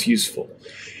 that's most useful.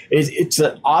 It's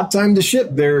an odd time to ship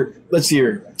there. Let's see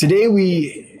here. Today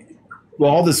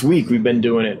all this week we've been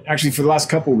doing it. Actually, for the last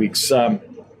couple of weeks.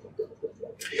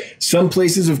 Some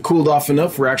places have cooled off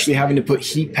enough we're actually having to put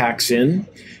heat packs in.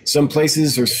 Some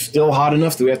places are still hot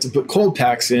enough that we have to put cold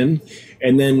packs in.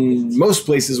 And then most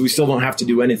places we still don't have to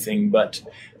do anything. But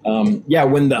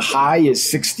when the high is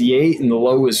 68 and the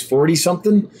low is 40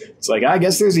 something, it's like, I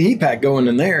guess there's a heat pack going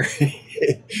in there.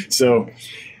 So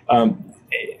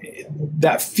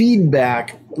that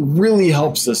feedback really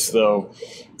helps us, though,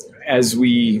 as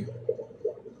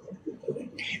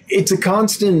it's a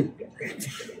constant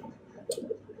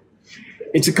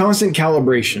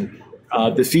calibration.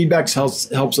 The feedback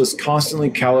helps us constantly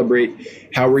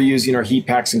calibrate how we're using our heat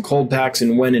packs and cold packs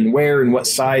and when and where and what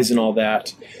size and all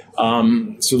that,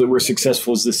 so that we're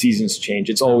successful as the seasons change.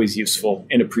 It's always useful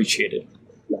and appreciated.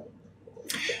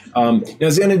 Now,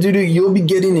 Xanadu, you'll be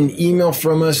getting an email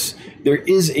from us. There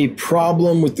is a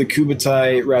problem with the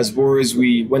Kubutai Rasboras.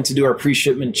 We went to do our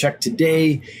pre-shipment check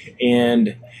today,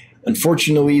 and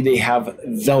unfortunately they have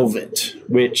velvet,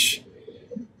 which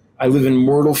I live in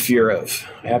mortal fear of.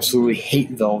 I absolutely hate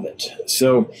velvet.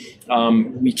 So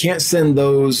we can't send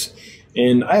those.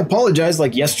 And I apologize.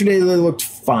 Like yesterday, they looked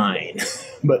fine.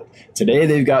 But today,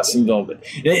 they've got some velvet.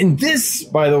 And this,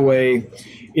 by the way,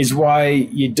 is why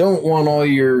you don't want all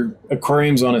your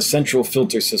aquariums on a central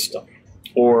filter system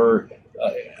or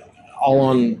all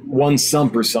on one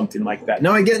sump or something like that.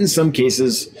 Now, I get in some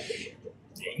cases,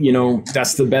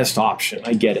 that's the best option.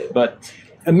 I get it. But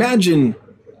imagine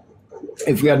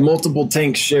if we had multiple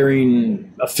tanks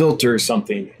sharing a filter or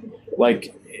something.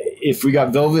 Like if we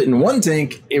got velvet in one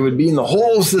tank, it would be in the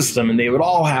whole system and they would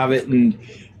all have it. And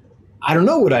I don't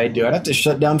know what I'd do. I'd have to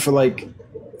shut down for like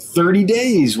 30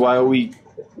 days while we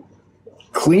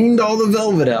cleaned all the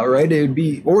velvet out, right? It would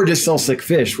be, or just sell sick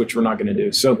fish, which we're not going to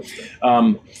do. So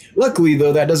luckily,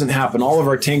 though, that doesn't happen. All of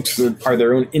our tanks are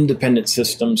their own independent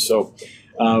systems. So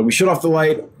we shut off the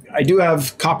light. I do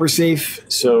have copper safe,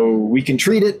 so we can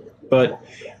treat it. But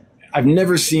I've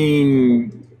never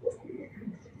seen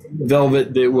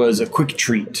velvet that was a quick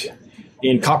treat.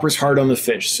 And copper's hard on the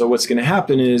fish. So what's going to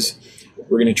happen is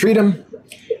we're going to treat them.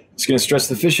 It's going to stress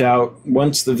the fish out.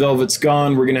 Once the velvet's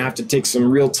gone, we're going to have to take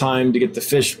some real time to get the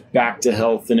fish back to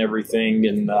health and everything.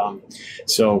 And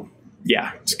it's going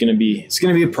to be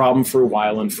a problem for a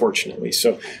while, unfortunately.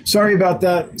 So sorry about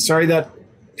that. Sorry that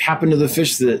happened to the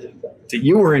fish that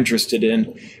you were interested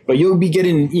in, but you'll be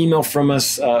getting an email from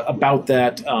us about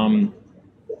that.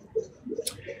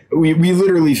 We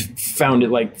literally found it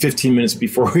like 15 minutes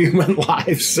before we went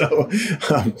live, so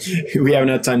we haven't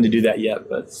had time to do that yet,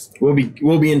 but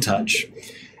we'll be in touch.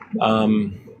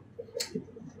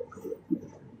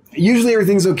 Usually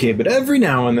everything's okay, but every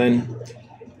now and then,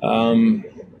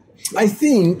 I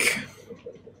think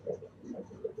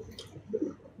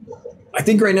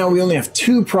right now we only have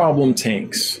 2 problem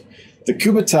tanks. The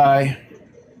Kubutai,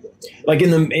 like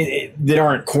that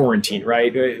aren't quarantined,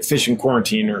 right? Fish in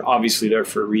quarantine are obviously there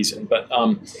for a reason. But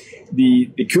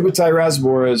the Kubutai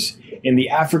Rasboras and the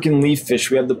African leaf fish,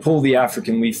 we had to pull the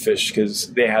African leaf fish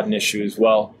because they had an issue as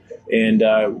well. And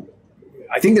I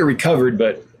think they're recovered,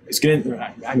 but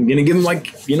I'm gonna give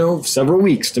them several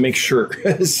weeks to make sure.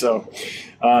 So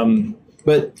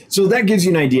that gives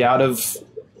you an idea. Out of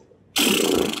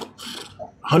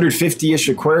 150-ish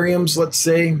aquariums, let's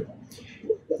say.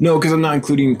 No, because I'm not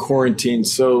including quarantine.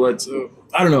 So I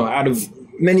don't know, out of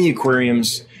many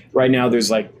aquariums right now, there's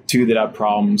like 2 that have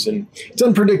problems, and it's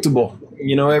unpredictable.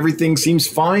 Everything seems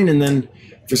fine. And then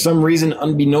for some reason,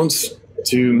 unbeknownst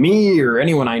to me or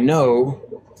anyone I know,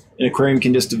 an aquarium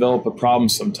can just develop a problem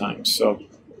sometimes. So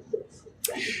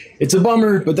it's a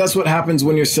bummer, but that's what happens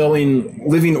when you're selling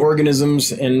living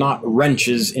organisms and not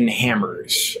wrenches and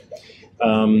hammers.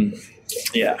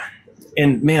 Yeah.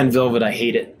 And man, velvet, I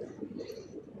hate it.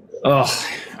 Oh,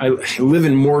 I live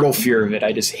in mortal fear of it.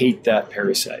 I just hate that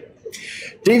parasite.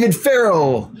 David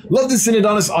Farrell, love the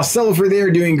Synodontis ocellifer. They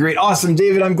are doing great. Awesome,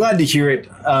 David. I'm glad to hear it.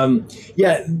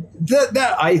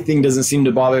 That eye thing doesn't seem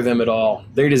to bother them at all.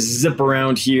 They just zip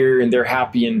around here and they're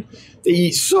happy and they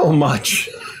eat so much.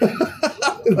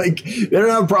 Like they don't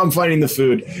have a problem finding the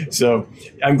food. So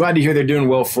I'm glad to hear they're doing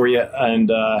well for you.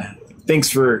 And thanks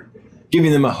for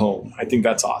giving them a home. I think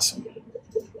that's awesome.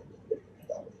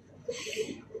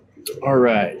 All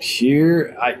right,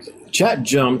 here chat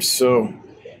jumped, so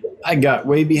I got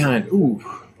way behind. Ooh.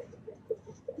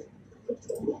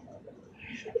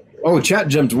 Oh, chat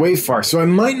jumped way far, so I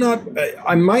might not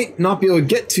be able to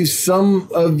get to some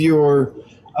of your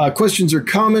questions or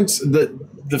comments.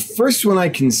 The first one I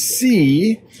can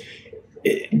see.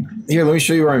 Here, let me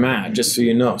show you where I'm at, just so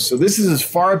you know. So this is as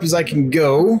far up as I can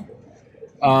go.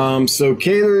 So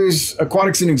Kaler's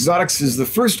Aquatics and Exotics is the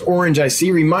first orange I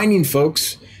see, reminding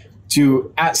folks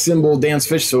to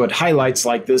 @DanceFish, so it highlights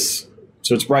like this.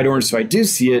 So it's bright orange, so I do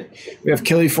see it. We have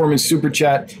Kelly Foreman Super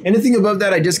Chat. Anything above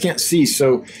that, I just can't see.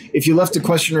 So if you left a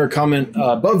question or a comment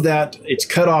above that, it's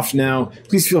cut off now.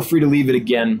 Please feel free to leave it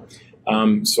again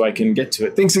so I can get to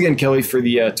it. Thanks again, Kelly, for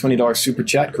the $20 Super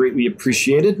Chat. Greatly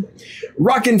appreciated.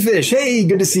 Rockin' Fish, hey,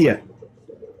 good to see you.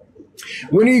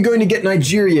 When are you going to get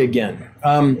Nigeria again?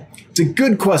 It's a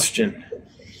good question.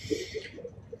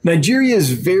 Nigeria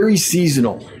is very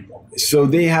seasonal. So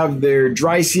they have their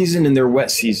dry season and their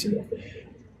wet season.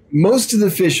 Most of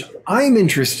the fish I'm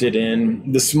interested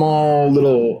in, the small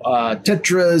little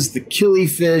tetras, the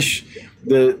killifish,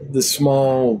 the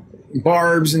small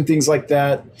barbs and things like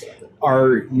that,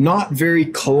 are not very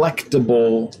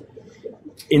collectible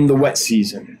in the wet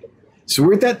season. So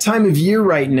we're at that time of year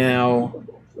right now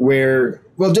where,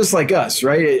 well, just like us,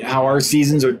 right? How our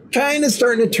seasons are kind of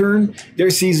starting to turn. Their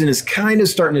season is kind of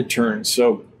starting to turn.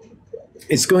 So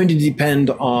it's going to depend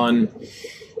on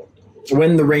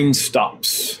when the rain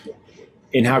stops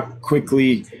and how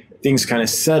quickly things kind of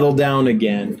settle down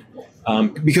again.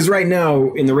 Because right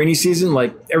now in the rainy season,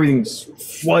 like everything's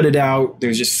flooded out.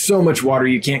 There's just so much water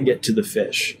you can't get to the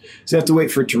fish. So you have to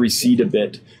wait for it to recede a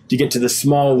bit to get to the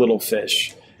small little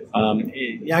fish. I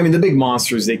mean, the big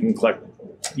monsters they can collect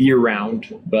year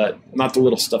round, but not the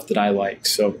little stuff that I like.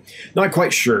 So not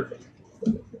quite sure.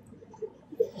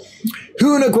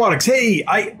 Hoon Aquatics, hey,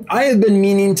 I have been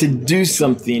meaning to do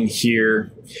something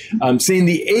here. Saying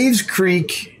the Aves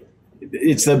Creek,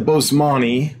 it's a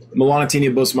Bosemani,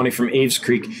 Melanotania bosemani from Aves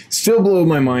Creek, still blow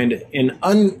my mind, an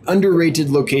underrated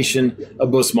location of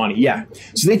Bosemani. Yeah,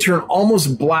 so they turn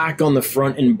almost black on the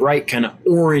front and bright kind of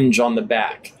orange on the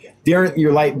back. They aren't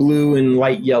your light blue and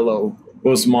light yellow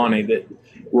Bosemani that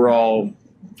we're all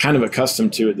kind of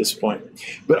accustomed to at this point.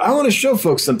 But I want to show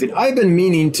folks something. I've been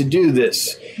meaning to do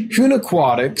this. Hoon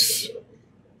Aquatics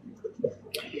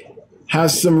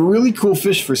has some really cool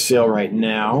fish for sale right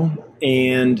now,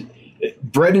 and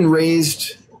bred and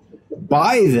raised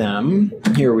by them.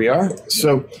 Here we are.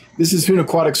 So this is Hoon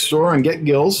Aquatics store on Get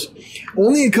Gills.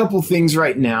 Only a couple things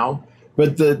right now,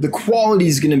 but the quality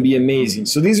is going to be amazing.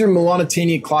 So these are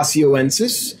Melanotania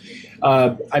clausioensis.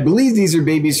 I believe these are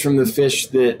babies from the fish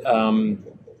that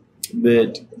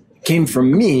came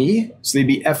from me. So they'd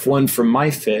be F1 from my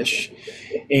fish.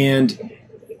 And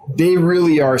they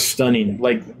really are stunning.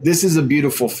 Like, this is a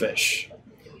beautiful fish.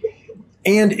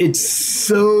 And it's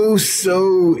so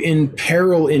in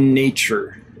peril in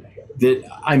nature that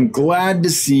I'm glad to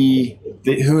see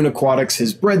that Hoon Aquatics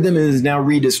has bred them and is now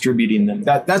redistributing them.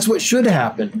 That's what should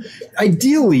happen.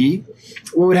 Ideally,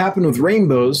 what would happen with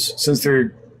rainbows, since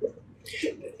they're,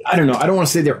 I don't know, I don't want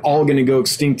to say they're all going to go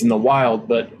extinct in the wild,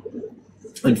 but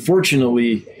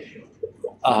unfortunately,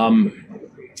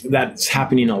 that's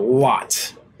happening a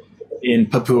lot in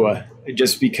Papua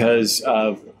just because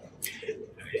of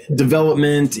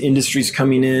development, industries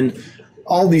coming in,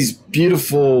 all these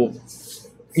beautiful,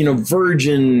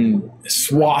 virgin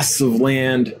swaths of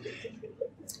land.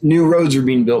 New roads are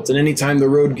being built, and anytime the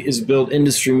road is built,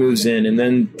 industry moves in, and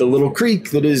then the little creek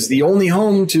that is the only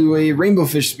home to a rainbow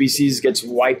fish species gets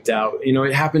wiped out.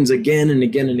 It happens again and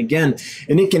again and again,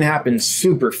 and it can happen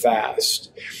super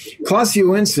fast.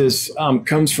 Clausioensis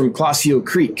comes from Clausio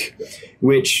Creek,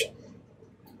 which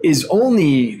is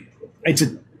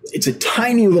it's a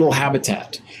tiny little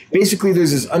habitat. Basically,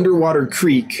 there's this underwater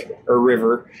creek or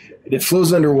river that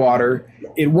flows underwater.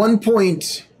 At one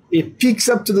point, it peaks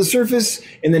up to the surface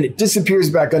and then it disappears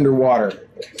back underwater.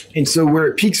 And so where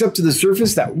it peaks up to the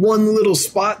surface, that one little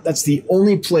spot, that's the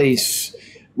only place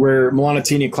where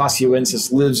Melanotania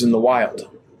clausioensis lives in the wild.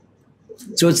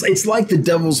 So it's like the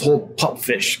devil's hole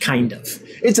pupfish, kind of.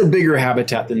 It's a bigger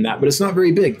habitat than that, but it's not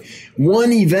very big.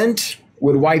 One event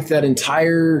would wipe that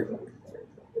entire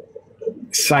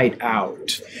site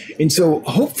out. And so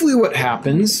hopefully what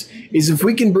happens is if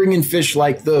we can bring in fish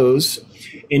like those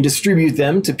and distribute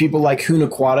them to people like Hoon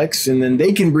Aquatics, and then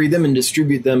they can breed them and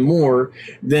distribute them more,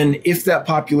 then if that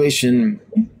population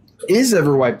is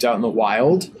ever wiped out in the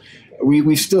wild,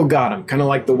 we've still got them, kind of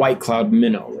like the white cloud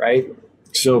minnow, right?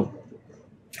 So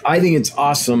I think it's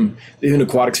awesome that Hoon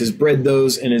Aquatics has bred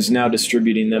those and is now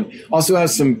distributing them. Also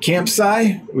has some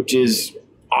Campsi, which is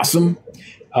awesome.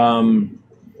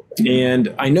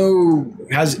 And I know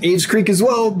has Aves Creek as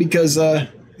well because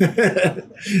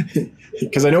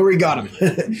because I know where he got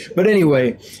them. But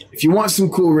anyway, if you want some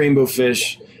cool rainbow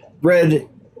fish bred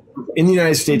in the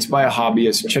United States by a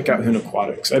hobbyist, check out Hoon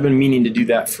Aquatics. I've been meaning to do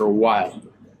that for a while.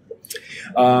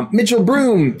 Mitchell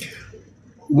Broom,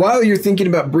 while you're thinking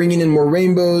about bringing in more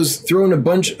rainbows, throw in a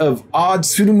bunch of odd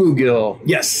pseudomugil.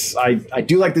 Yes, I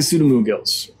do like the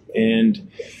pseudomugils.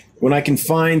 And when I can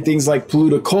find things like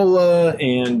Paluticola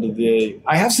and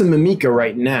I have some Mimica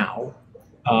right now,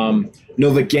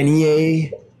 Nova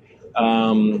Guinea.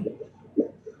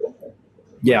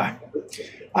 Yeah,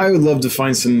 I would love to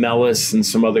find some Melis and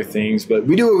some other things, but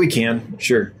we do what we can,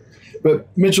 sure. But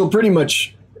Mitchell, pretty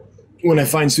much when I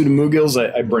find pseudomugils,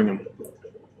 I bring them.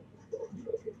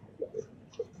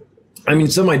 I mean,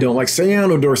 some I don't, like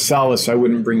Cyano dorsalis I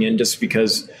wouldn't bring in just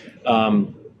because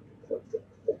I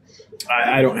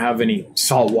don't have any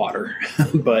salt water.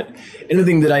 But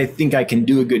anything that I think I can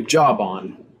do a good job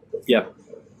on, yep,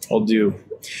 I'll do.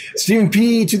 Stephen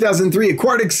P. 2003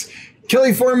 Aquatics.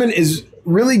 Kelly Foreman is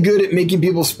really good at making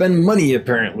people spend money,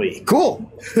 apparently.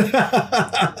 Cool.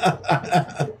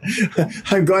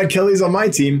 I'm glad Kelly's on my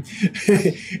team.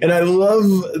 And I love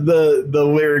the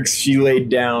lyrics she laid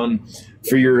down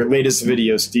for your latest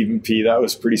video, Stephen P. That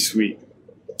was pretty sweet.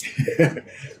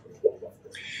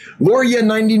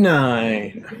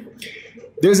 Loria99.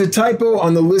 There's a typo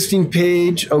on the listing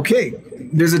page. Okay.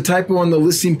 There's a typo on the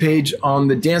listing page on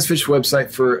the Dancefish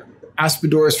website for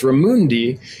Aspidorus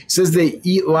ramundi. It says they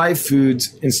eat live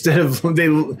foods instead of they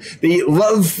eat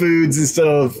love foods instead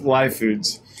of live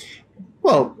foods.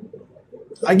 Well,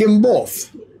 I give them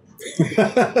both.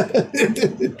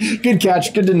 Good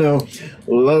catch. Good to know.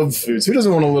 Love foods. Who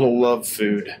doesn't want a little love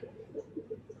food?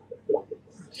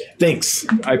 Thanks.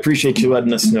 I appreciate you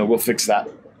letting us know. We'll fix that.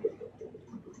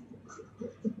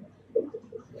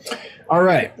 All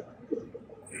right.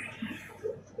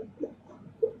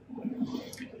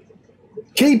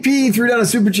 KP threw down a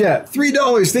super chat.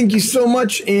 $3. Thank you so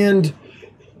much. And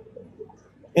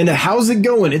how's it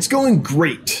going? It's going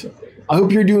great. I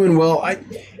hope you're doing well. I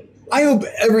hope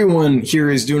everyone here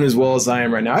is doing as well as I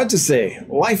am right now. I have to say,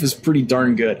 life is pretty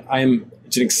darn good.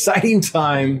 It's an exciting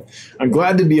time. I'm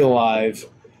glad to be alive.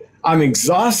 I'm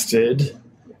exhausted.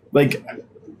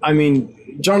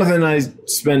 Jonathan and I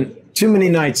spent too many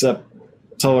nights up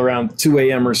till around 2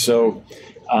 a.m. or so,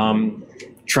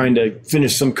 trying to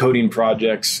finish some coding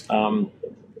projects. And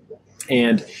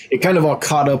it kind of all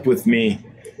caught up with me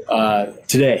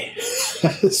today.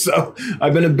 So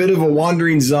I've been a bit of a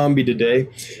wandering zombie today.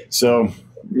 So,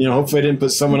 hopefully I didn't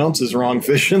put someone else's wrong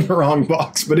fish in the wrong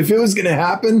box. But if it was going to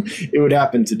happen, it would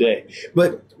happen today.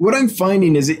 But what I'm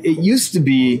finding is it used to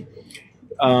be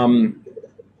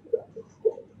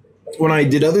when I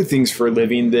did other things for a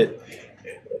living that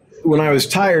when I was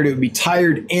tired, it would be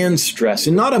tired and stress,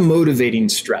 and not a motivating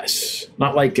stress,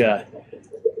 not like a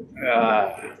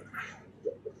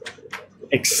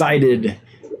excited,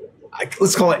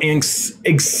 let's call it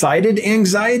excited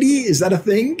anxiety. Is that a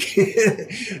thing?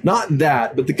 Not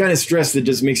that, but the kind of stress that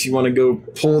just makes you want to go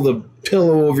pull the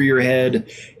pillow over your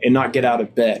head and not get out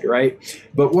of bed, right?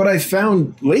 But what I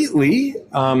found lately,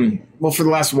 for the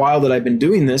last while that I've been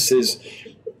doing this, is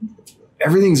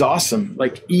everything's awesome.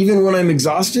 Like, even when I'm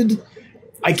exhausted,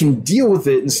 I can deal with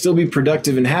it and still be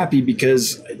productive and happy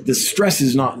because the stress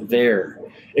is not there.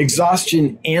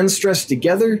 Exhaustion and stress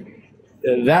together,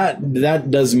 that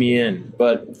does me in.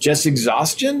 But just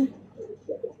exhaustion,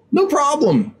 no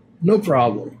problem. No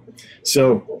problem.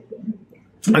 So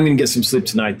I'm going to get some sleep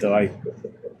tonight, though.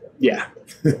 Yeah.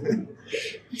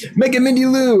 Mega Mindy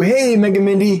Lou. Hey, Mega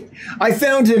Mindy. I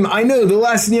found him. I know the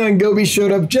last neon goby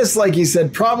showed up just like he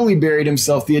said, probably buried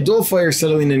himself. The Adolphi are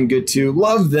settling in good too.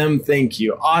 Love them. Thank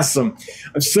you. Awesome.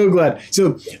 I'm so glad.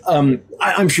 So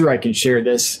I'm sure I can share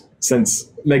this since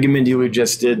Mega Mindy Lou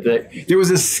just did that. There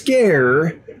was a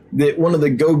scare that one of the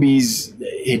gobies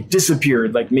had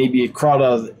disappeared, like maybe it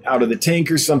crawled out of the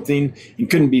tank or something and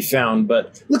couldn't be found,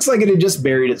 but looks like it had just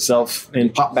buried itself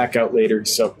and popped back out later.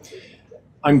 So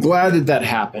I'm glad that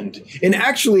happened. And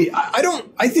actually,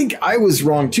 I think I was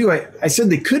wrong too. I said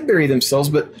they could bury themselves,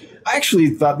 but I actually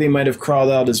thought they might have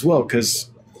crawled out as well, because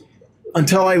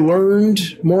until I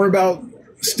learned more about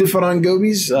Stiphodon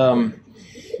gobies, I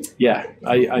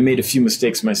made a few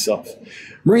mistakes myself.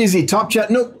 Maria Z, top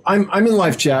chat. Nope, I'm in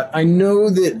live chat. I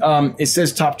know that it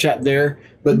says top chat there,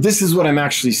 but this is what I'm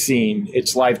actually seeing.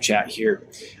 It's live chat here.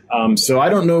 So I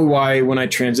don't know why when I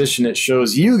transition it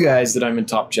shows you guys that I'm in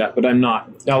top chat, but I'm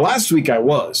not. Now, last week I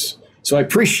was. So I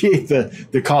appreciate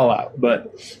the call out,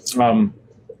 but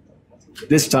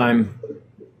this time,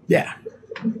 yeah.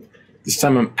 This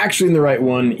time I'm actually in the right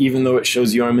one, even though it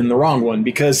shows you I'm in the wrong one,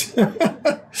 because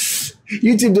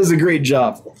YouTube does a great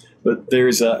job. But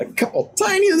there's a couple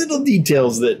tiny little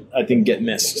details that I think get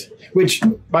missed, which,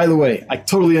 by the way, I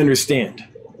totally understand.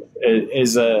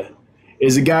 As a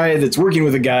guy that's working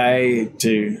with a guy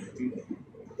to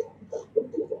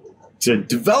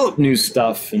develop new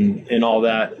stuff and all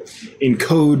that in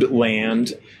code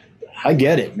land, I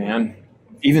get it, man.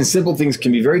 Even simple things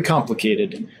can be very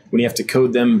complicated when you have to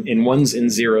code them in ones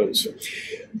and zeros.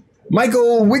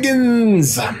 Michael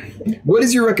Wiggins, what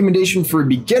is your recommendation for a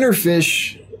beginner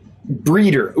fish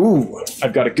breeder? Ooh,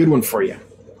 I've got a good one for you.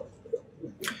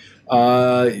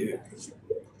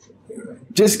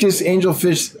 Discus,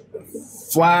 angelfish,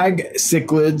 flag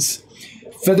cichlids,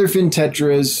 featherfin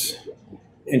tetras,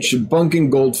 and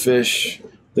shabunkin goldfish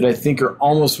that I think are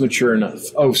almost mature enough.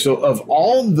 Oh, so of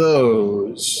all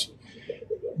those,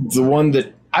 the one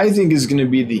that I think is going to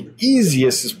be the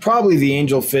easiest is probably the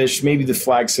angelfish, maybe the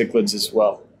flag cichlids as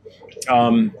well.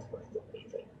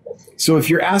 So if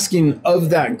you're asking of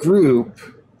that group,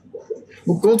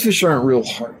 well, goldfish aren't real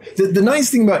hard. The nice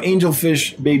thing about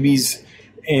angelfish babies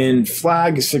and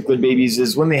flag cichlid babies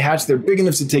is when they hatch, they're big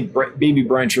enough to take baby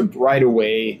brine shrimp right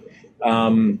away.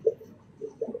 They're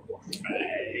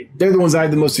the ones I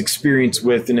have the most experience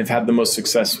with and have had the most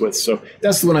success with. So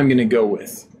that's the one I'm going to go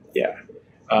with. Yeah.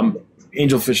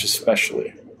 Angelfish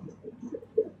especially.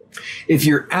 If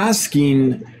you're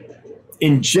asking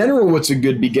in general what's a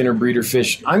good beginner breeder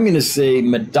fish, I'm going to say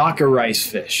Medaka rice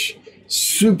fish.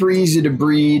 Super easy to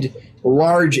breed,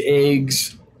 large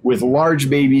eggs with large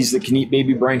babies that can eat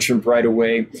baby brine shrimp right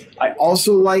away. I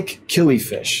also like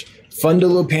killifish,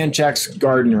 Fundulopanchax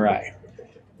gardneri.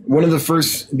 One of the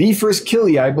first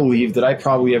killie, I believe, that I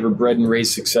probably ever bred and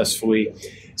raised successfully.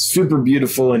 Super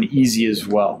beautiful and easy as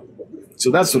well. So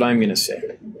that's what I'm going to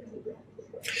say.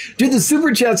 Dude, the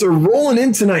super chats are rolling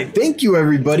in tonight. Thank you,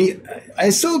 everybody. I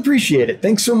so appreciate it.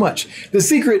 Thanks so much. The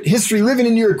Secret History Living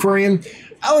in Your Aquarium.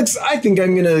 Alex, I think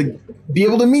I'm going to be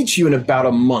able to meet you in about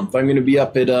a month. I'm going to be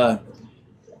up at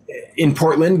in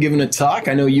Portland giving a talk.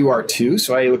 I know you are too,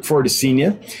 so I look forward to seeing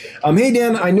you. Hey,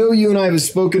 Dan, I know you and I have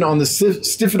spoken on the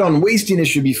Stiphodon wasting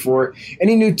issue before.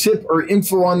 Any new tip or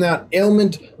info on that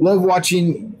ailment? Love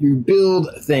watching you build.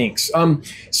 Thanks.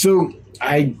 So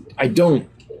I don't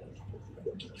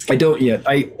yet.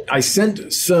 I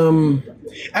sent some.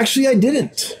 Actually, I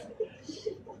didn't.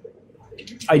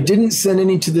 I didn't send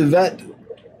any to the vet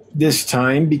this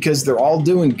time because they're all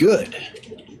doing good.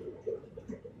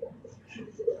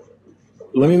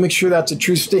 Let me make sure that's a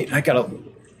true statement.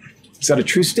 Is that a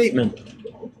true statement?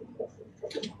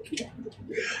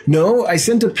 No, I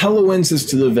sent a Peloensis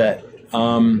to the vet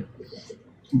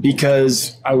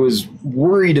because I was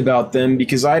worried about them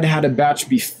because I'd had a batch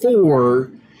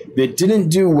before that didn't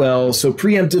do well. So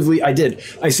preemptively, I did.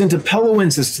 I sent a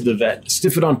Peloensis to the vet,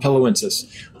 Stiphodon Peloensis.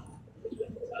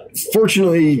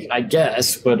 Fortunately, I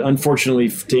guess, but unfortunately,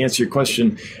 to answer your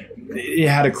question, it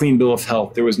had a clean bill of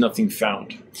health. There was nothing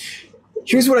found.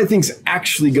 Here's what I think is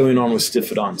actually going on with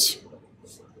Stiphodons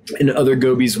and other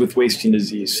gobies with wasting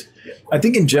disease. I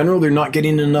think in general, they're not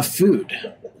getting enough food.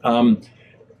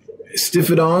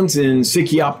 Stiphodons and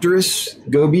Sicyopterus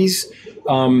gobies.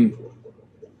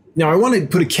 Now, I want to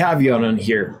put a caveat on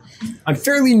here. I'm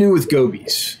fairly new with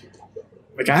gobies.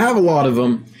 Like, I have a lot of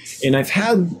them, and I've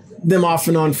had them off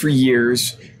and on for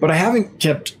years, but I haven't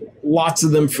kept lots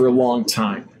of them for a long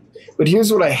time. But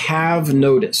here's what I have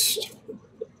noticed.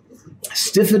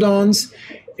 Stiphodons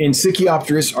and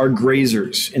Sicyopterus are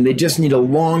grazers, and they just need a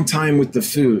long time with the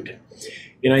food.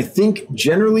 And I think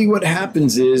generally what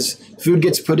happens is food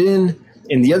gets put in,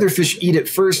 and the other fish eat it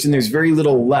first, and there's very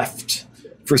little left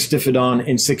for Stiphodon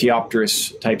and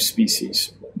Sicyopterus type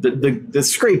species. The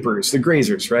scrapers, the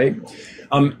grazers, right?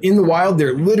 In the wild,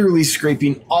 they're literally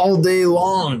scraping all day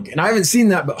long. And I haven't seen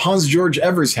that, but Hans Georg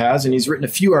Evers has, and he's written a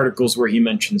few articles where he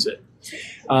mentions it.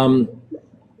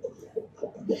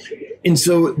 And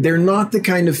so they're not the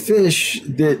kind of fish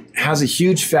that has a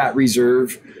huge fat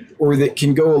reserve or that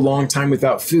can go a long time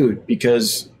without food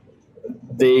because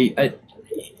they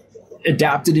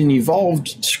adapted and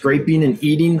evolved scraping and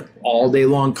eating all day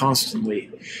long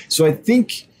constantly. So I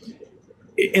think,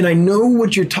 and I know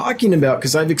what you're talking about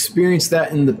because I've experienced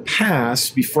that in the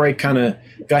past before I kind of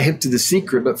got hip to the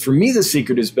secret. But for me, the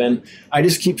secret has been I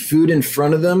just keep food in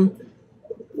front of them.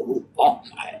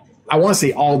 I want to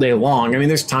say all day long. I mean,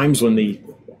 there's times when they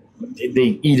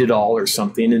eat it all or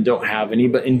something and don't have any.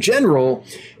 But in general,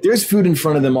 there's food in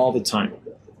front of them all the time.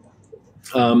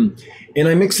 And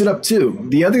I mix it up too.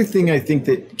 The other thing I think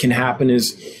that can happen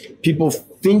is people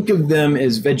think of them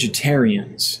as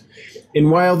vegetarians. And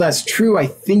while that's true, I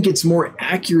think it's more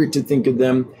accurate to think of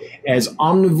them as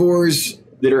omnivores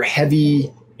that are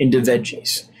heavy into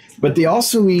veggies. But they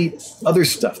also eat other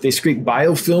stuff. They scrape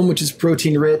biofilm, which is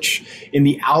protein rich. In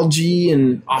the algae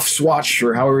and offswatch,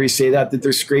 or however you say that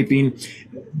they're scraping,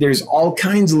 there's all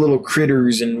kinds of little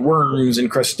critters and worms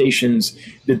and crustaceans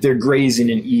that they're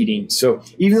grazing and eating. So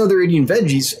even though they're eating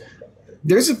veggies,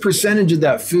 there's a percentage of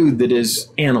that food that is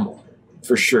animal,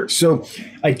 for sure. So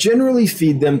I generally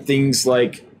feed them things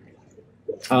like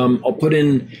I'll put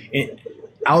in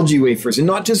algae wafers, and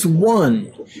not just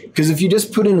one, because if you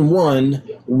just put in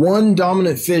one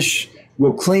dominant fish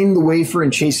will claim the wafer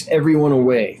and chase everyone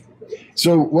away.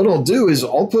 So what I'll do is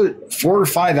I'll put 4 or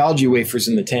 5 algae wafers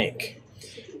in the tank.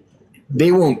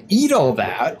 They won't eat all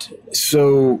that.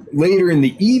 So later in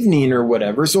the evening or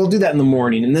whatever, so I'll do that in the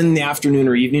morning, and then in the afternoon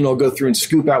or evening, I'll go through and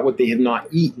scoop out what they have not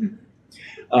eaten.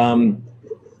 And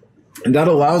that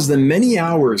allows them many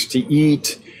hours to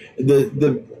eat.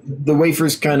 The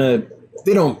wafers kind of,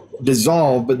 they don't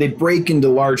dissolve, but they break into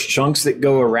large chunks that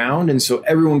go around. And so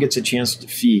everyone gets a chance to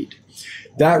feed.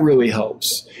 That really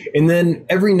helps. And then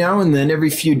every now and then,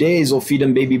 every few days, I'll feed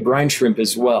them baby brine shrimp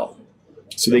as well.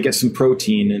 So they get some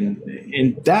protein.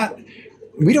 And that,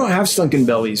 we don't have sunken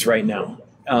bellies right now.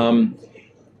 Let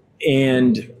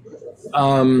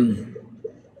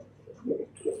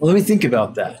me think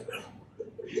about that.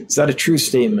 Is that a true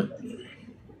statement?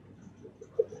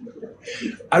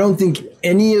 I don't think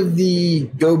any of the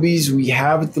gobies we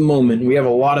have at the moment, we have a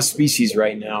lot of species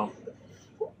right now,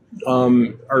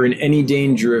 are in any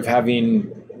danger of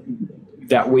having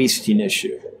that wasting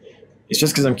issue. It's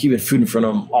just because I'm keeping food in front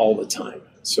of them all the time.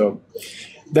 So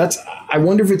I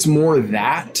wonder if it's more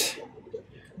that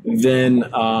than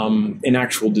an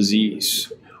actual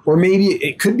disease. Or maybe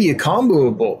it could be a combo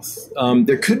of both.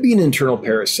 There could be an internal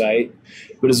parasite,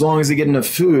 but as long as they get enough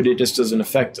food, it just doesn't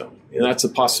affect them. And that's a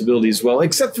possibility as well,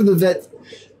 except for the vet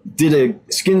did a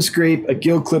skin scrape, a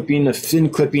gill clipping, a fin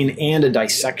clipping, and a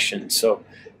dissection. So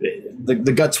the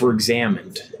guts were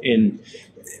examined and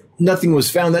nothing was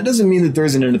found. That doesn't mean that there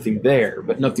isn't anything there,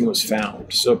 but nothing was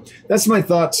found. So that's my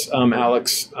thoughts,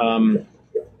 Alex, on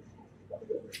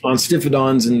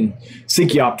Stiphodons and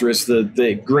Synchiopterus,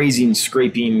 the grazing,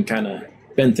 scraping kind of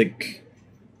benthic,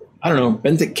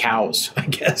 benthic cows, I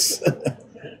guess.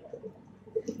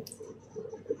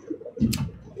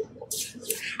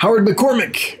 Howard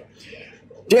McCormick,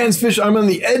 Dan's Fish, I'm on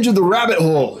the edge of the rabbit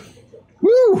hole.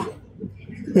 Woo!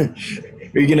 Are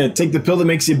you going to take the pill that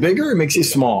makes you bigger or makes you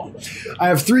small? I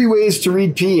have 3 ways to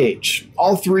read pH.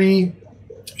 All 3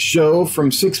 show from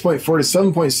 6.4 to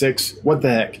 7.6. What the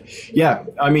heck? Yeah,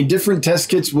 I mean, different test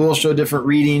kits will show different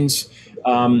readings.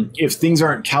 If things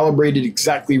aren't calibrated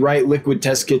exactly right, liquid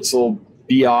test kits will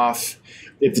be off.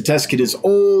 If the test kit is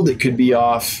old, it could be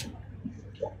off.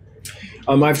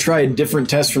 I've tried different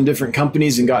tests from different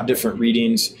companies and got different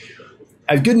readings.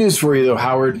 I have good news for you, though,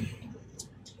 Howard.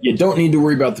 You don't need to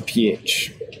worry about the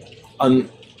pH.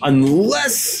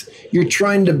 Unless you're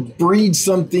trying to breed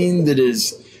something that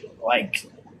is like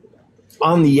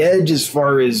on the edge as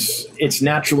far as its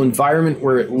natural environment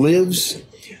where it lives.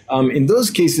 In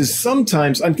those cases,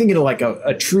 sometimes I'm thinking of like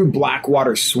a true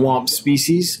blackwater swamp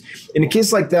species. In a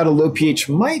case like that, a low pH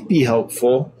might be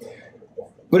helpful,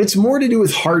 but it's more to do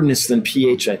with hardness than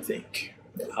pH, I think.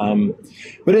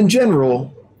 But in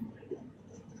general,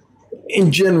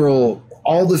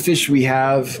 all the fish we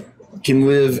have can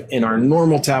live in our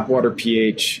normal tap water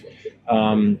pH.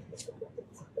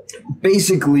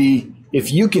 Basically,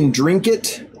 if you can drink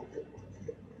it,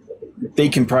 they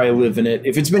can probably live in it.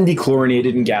 If it's been dechlorinated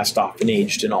and gassed off and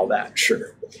aged and all that,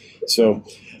 sure. So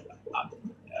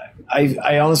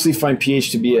I honestly find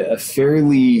pH to be a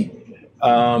fairly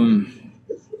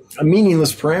a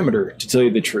meaningless parameter, to tell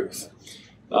you the truth,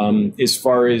 as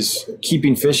far as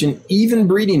keeping fish and even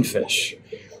breeding fish.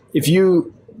 If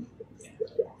you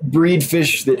breed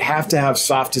fish that have to have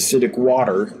soft acidic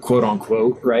water, quote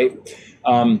unquote, right?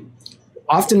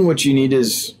 Often what you need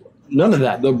is none of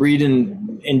that. They'll breed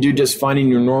and do just fine in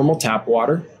your normal tap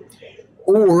water.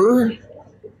 Or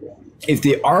if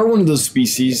they are one of those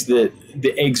species that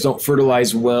the eggs don't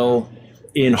fertilize well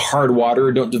in hard water,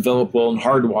 or don't develop well in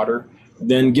hard water,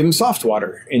 then give them soft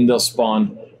water and they'll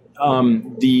spawn.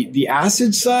 The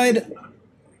acid side,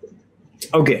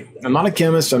 okay, I'm not a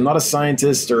chemist, I'm not a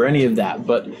scientist or any of that,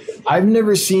 but I've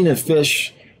never seen a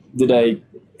fish that I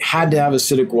had to have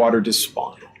acidic water to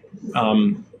spawn.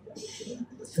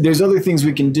 There's other things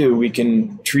we can do. We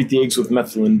can treat the eggs with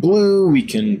methylene blue.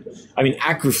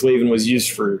 Acroflavin was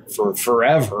used for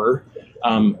forever.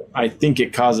 I think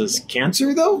it causes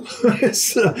cancer, though.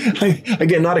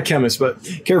 Again, not a chemist, but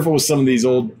careful with some of these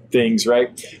old things,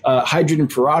 right? Hydrogen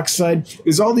peroxide.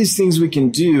 There's all these things we can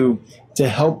do to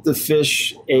help the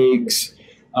fish eggs,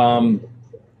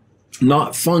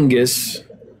 not fungus,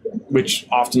 which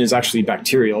often is actually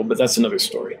bacterial, but that's another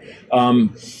story.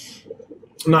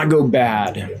 Not go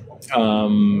bad.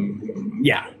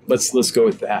 Let's go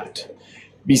with that.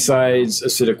 Besides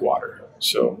acidic water.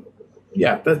 So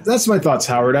yeah, that's my thoughts,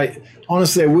 Howard. I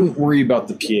wouldn't worry about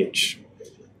the pH.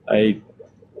 I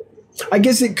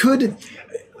guess it could.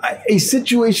 A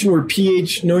situation where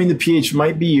knowing the pH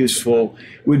might be useful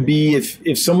would be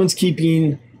if someone's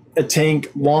keeping a tank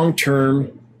long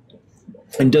term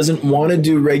and doesn't want to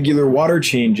do regular water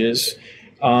changes.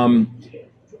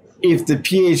 If the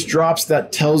pH drops,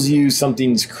 that tells you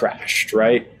something's crashed,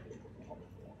 right?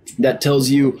 That tells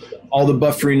you all the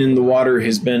buffering in the water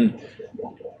has been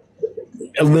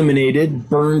eliminated,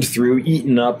 burned through,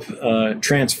 eaten up,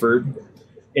 transferred,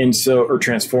 or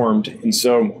transformed. And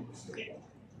so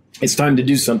it's time to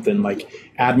do something like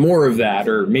add more of that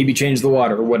or maybe change the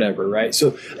water or whatever, right?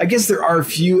 So I guess there are a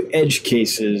few edge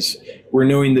cases where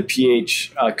knowing the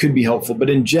pH could be helpful. But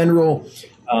in general,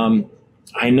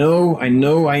 I know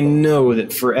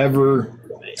that forever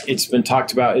it's been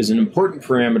talked about as an important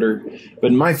parameter,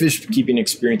 but in my fish keeping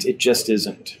experience, it just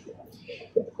isn't.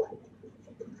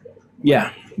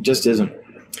 Yeah, it just isn't.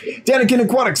 Danikin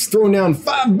Aquatics throwing down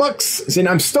 $5, saying,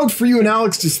 I'm stoked for you and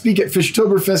Alex to speak at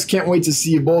Fishtoberfest. Can't wait to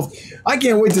see you both. I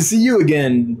can't wait to see you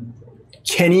again,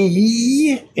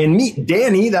 Kenny, and meet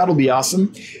Danny. That'll be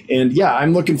awesome. And yeah,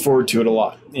 I'm looking forward to it a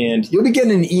lot. And you'll be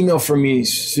getting an email from me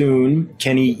soon,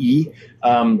 Kenny E.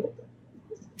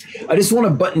 I just want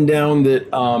to button down that.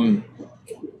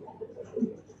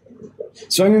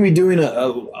 So I'm going to be doing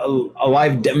a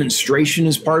live demonstration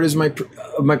as part of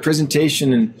my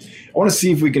presentation, and I want to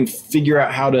see if we can figure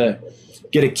out how to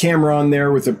get a camera on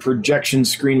there with a projection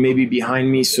screen maybe behind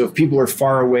me, so if people are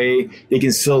far away, they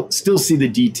can still see the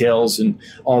details and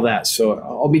all that. So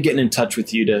I'll be getting in touch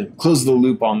with you to close the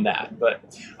loop on that. But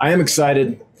I am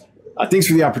excited. Thanks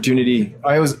for the opportunity.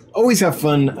 I always have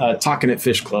fun talking at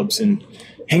fish clubs and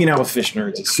hanging out with fish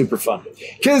nerds. It's super fun.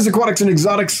 Kids, Aquatics, and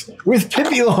Exotics with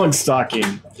Pippi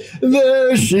Longstocking.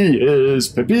 There she is,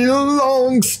 Pippi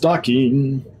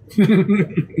Longstocking.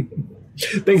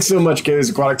 Thanks so much, Kids,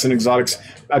 Aquatics, and Exotics.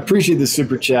 I appreciate the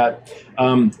super chat.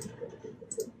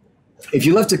 If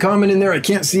you left a comment in there, I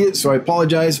can't see it, so I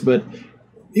apologize, but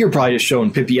you're probably just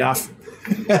showing Pippi off.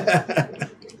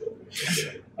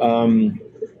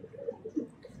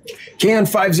 Can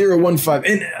 5015.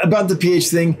 And about the pH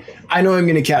thing, I know I'm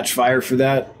going to catch fire for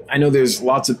that. I know there's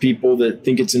lots of people that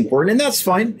think it's important, and that's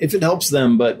fine if it helps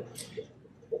them, but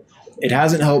it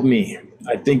hasn't helped me.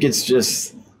 I think it's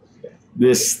just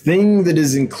this thing that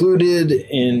is included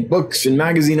in books and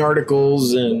magazine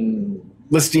articles and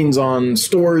listings on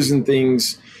stores and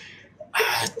things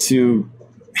to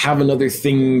have another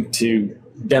thing to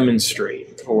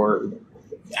demonstrate, or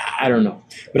I don't know.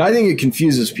 But I think it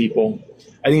confuses people.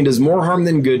 I think it does more harm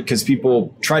than good because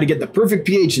people try to get the perfect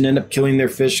pH and end up killing their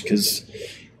fish, because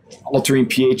altering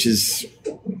pH is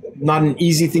not an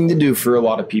easy thing to do for a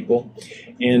lot of people.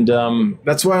 And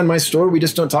that's why in my store, we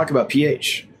just don't talk about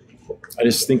pH. I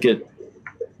just think it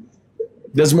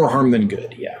does more harm than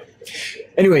good. Yeah.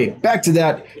 Anyway, back to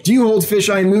that. Do you hold fish?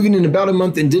 I am moving in about a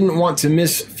month and didn't want to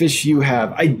miss fish you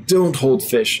have. I don't hold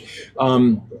fish.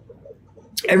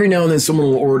 Every now and then someone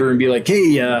will order and be like,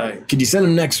 hey, could you send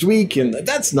them next week? And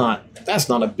that's not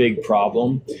a big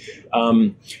problem.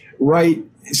 Right.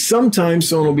 Sometimes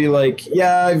someone will be like,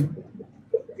 yeah, I've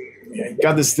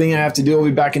got this thing I have to do. I'll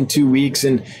be back in 2 weeks.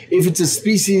 And if it's a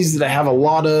species that I have a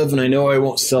lot of and I know I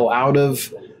won't sell out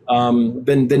of,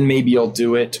 then maybe I'll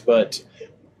do it. But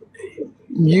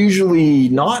usually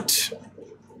not.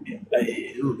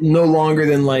 No longer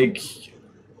than like,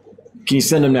 can you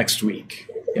send them next week?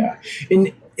 Yeah.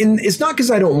 And it's not because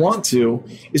I don't want to.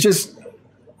 It's just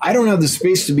I don't have the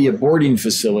space to be a boarding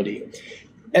facility.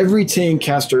 Every tank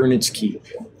has to earn its keep.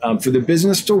 For the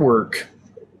business to work,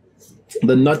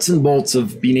 the nuts and bolts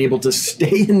of being able to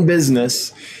stay in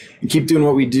business and keep doing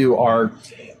what we do are,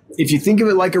 if you think of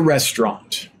it like a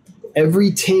restaurant,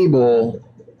 every table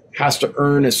has to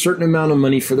earn a certain amount of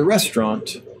money for the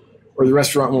restaurant, or the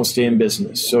restaurant won't stay in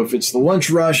business. So if it's the lunch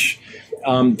rush,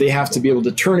 they have to be able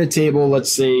to turn a table,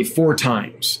 let's say 4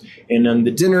 times. And then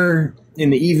the dinner in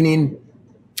the evening,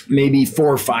 maybe 4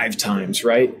 or 5 times,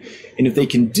 right? And if they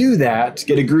can do that,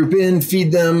 get a group in,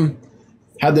 feed them,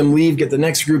 have them leave, get the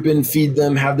next group in, feed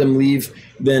them, have them leave,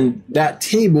 then that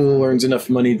table earns enough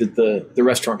money that the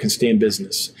restaurant can stay in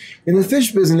business. In the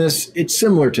fish business, it's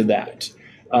similar to that.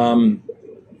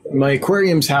 My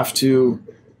aquariums have to,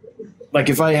 like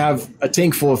if I have a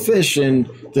tank full of fish and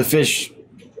the fish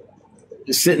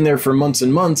is sitting there for months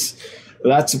and months,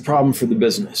 that's a problem for the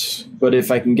business. But if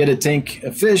I can get a tank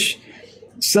of fish,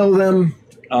 sell them,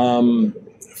 a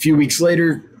few weeks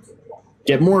later,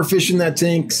 get more fish in that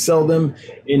tank, sell them,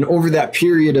 and over that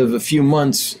period of a few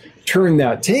months, turn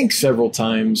that tank several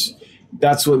times,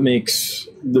 that's what makes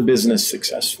the business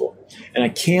successful. And I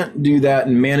can't do that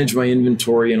and manage my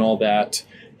inventory and all that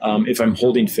if I'm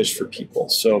holding fish for people.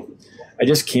 So I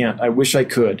just can't. I wish I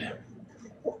could.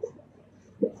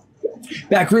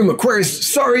 Backroom Aquarius,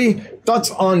 sorry, thoughts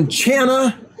on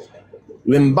Channa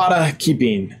limbata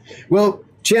keeping? Well,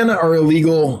 Channa are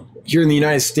illegal here in the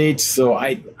United States, so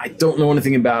I don't know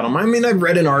anything about them. I mean, I've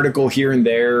read an article here and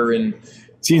there and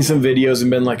seen some videos and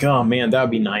been like, oh man, that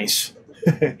would be nice.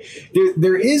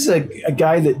 there is a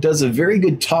guy that does a very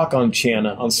good talk on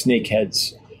Channa, on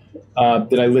snakeheads,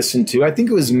 that I listened to. I think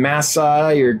it was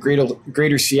Maasai or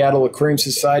Greater Seattle Aquarium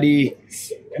Society.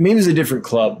 Maybe it was a different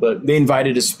club, but they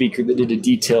invited a speaker that did a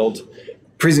detailed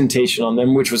presentation on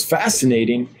them, which was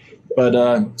fascinating. But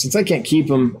since I can't keep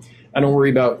them, I don't worry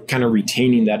about kind of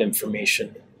retaining that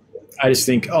information. I just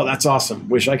think, oh, that's awesome.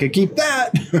 Wish I could keep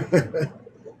that.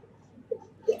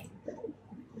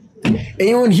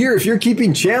 Anyone here, if you're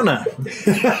keeping Channa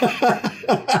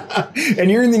and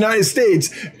you're in the United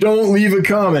States, don't leave a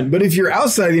comment. But if you're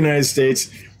outside the United States,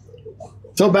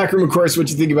 tell Backroom Aquarius what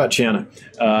you think about Channa.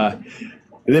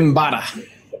 Limbata.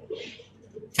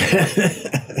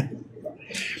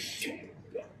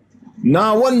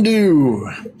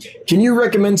 Nawandu. Can you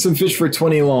recommend some fish for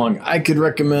 20 long? I could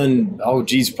recommend,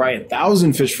 probably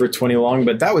 1,000 fish for 20 long,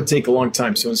 but that would take a long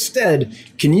time. So instead,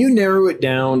 can you narrow it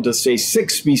down to say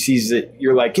 6 species that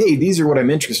you're like, hey, these are what I'm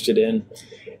interested in.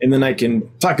 And then I can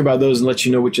talk about those and let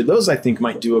you know which of those I think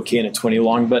might do okay in a 20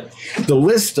 long. But the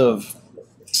list of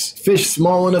fish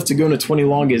small enough to go in a 20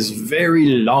 long is very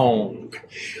long.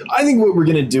 I think what we're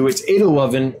going to do, it's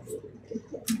 8/11.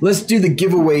 Let's do the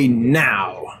giveaway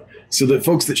now, so that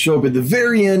folks that show up at the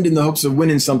very end in the hopes of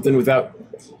winning something without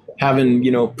having,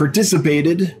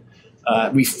 participated,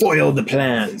 we foiled the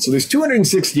plan. So there's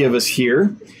 260 of us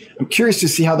here. I'm curious to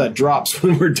see how that drops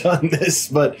when we're done this,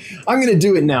 but I'm going to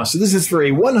do it now. So this is for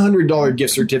a $100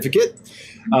 gift certificate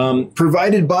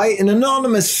provided by an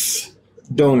anonymous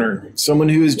donor, someone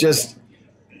who is just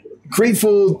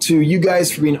grateful to you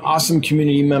guys for being awesome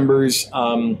community members.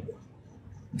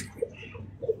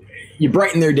 You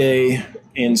brighten their day.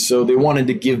 And so they wanted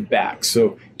to give back.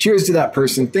 So cheers to that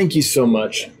person. Thank you so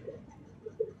much.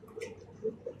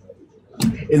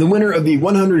 And the winner of the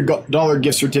 $100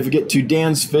 gift certificate to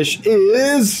Dan's Fish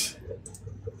is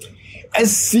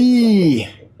SC.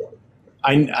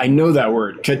 I know that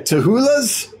word.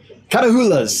 Catahulas?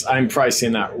 Catahulas. I'm probably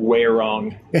saying that way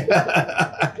wrong.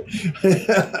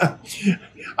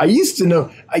 I used to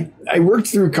know. I worked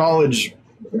through college.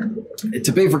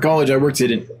 To pay for college, I worked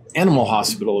at an animal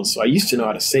hospital, so I used to know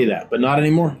how to say that, but not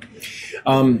anymore.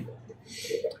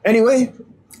 Anyway,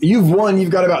 you've won. You've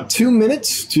got about 2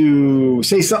 minutes to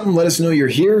say something. Let us know you're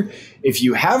here. If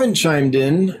you haven't chimed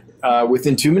in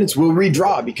within 2 minutes, we'll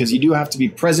redraw because you do have to be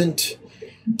present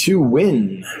to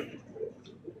win.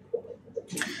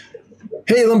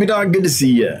 Hey, Lumpy Dog, good to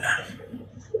see you.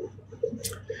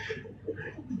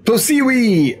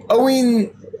 Posiwi,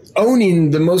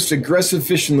 owning the most aggressive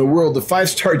fish in the world, the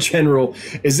 5-star general.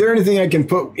 Is there anything I can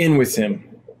put in with him?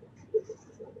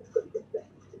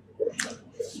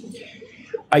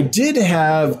 I did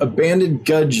have a banded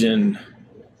gudgeon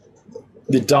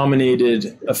that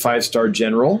dominated a 5-star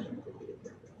general.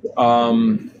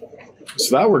 So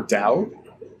that worked out.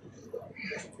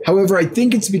 However, I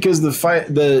think it's because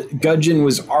the gudgeon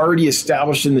was already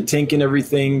established in the tank and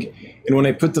everything. And when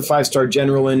I put the 5-star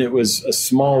general in, it was a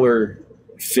smaller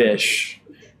fish,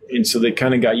 and so they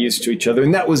kind of got used to each other,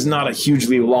 and that was not a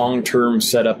hugely long-term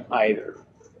setup either.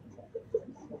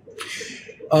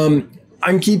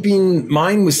 I'm keeping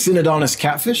mine with Synodontis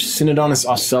catfish, Synodontis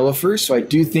ocellifer, so I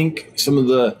do think some of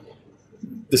the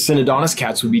Synodontis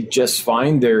cats would be just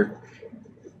fine. They're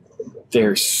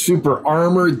super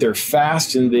armored, they're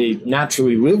fast, and they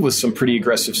naturally live with some pretty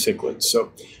aggressive cichlids.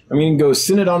 So I'm going to go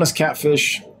Synodontis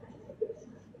catfish.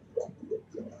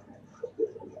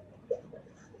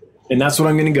 And that's what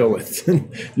I'm going to go with.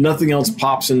 Nothing else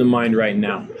pops into mind right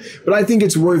now. But I think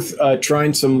it's worth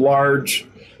trying some large,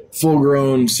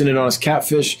 full-grown Synodontis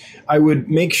catfish. I would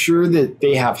make sure that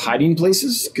they have hiding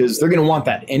places because they're going to want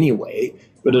that anyway.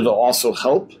 but it'll also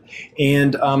help.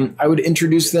 And I would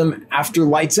introduce them after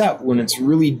lights out when it's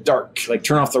really dark, like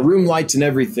turn off the room lights and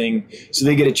everything so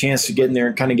they get a chance to get in there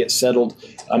and kind of get settled.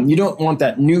 You don't want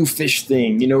that new fish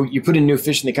thing. You put in new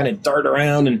fish and they kind of dart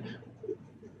around and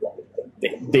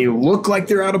they look like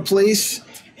they're out of place.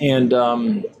 And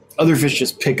other fish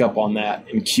just pick up on that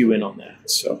and cue in on that.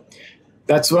 So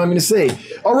that's what I'm going to say.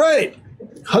 All right.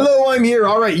 Hello, I'm here.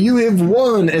 All right. You have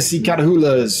won SC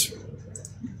Catahulas,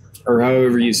 or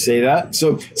however you say that.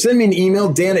 So send me an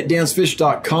email,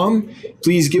 dan@dansfish.com.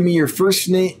 Please give me your first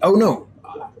name. Oh, no.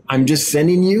 I'm just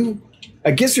sending you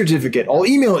a gift certificate. I'll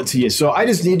email it to you. So I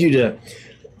just need you to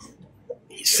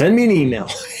send me an email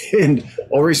and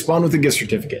I'll respond with a gift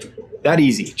certificate. That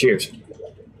easy. Cheers.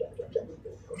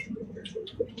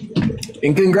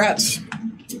 And congrats.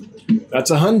 That's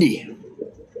a hundy.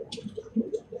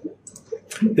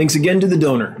 Thanks again to the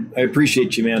donor. I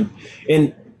appreciate you, man.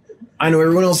 And I know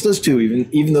everyone else does too,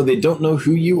 even though they don't know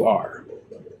who you are.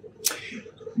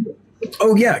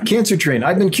 Oh yeah, Cancer Train.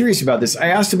 I've been curious about this. I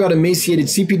asked about emaciated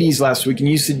CPDs last week, and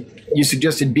you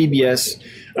suggested BBS.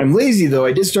 I'm lazy though.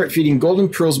 I did start feeding golden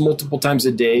pearls multiple times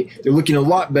a day. They're looking a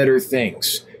lot better.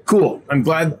 Thanks. Cool. I'm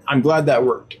glad that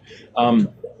worked.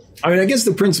 I guess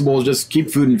the principle is just keep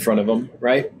food in front of them,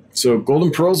 right? So golden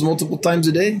pearls multiple times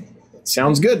a day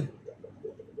sounds good.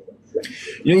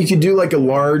 You could do like a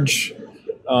large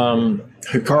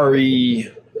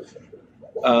Hikari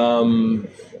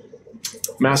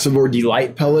Massivore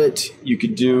Delight pellet. You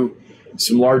could do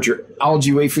some larger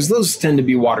algae wafers. Those tend to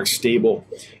be water stable.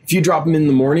 If you drop them in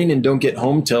the morning and don't get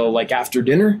home till like after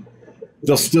dinner,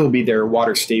 they'll still be there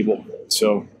water stable.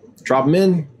 So drop them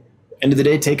in, end of the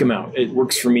day, take them out. It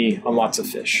works for me on lots of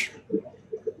fish.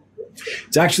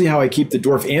 It's actually how I keep the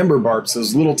dwarf amber barbs,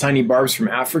 those little tiny barbs from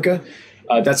Africa.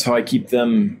 That's how I keep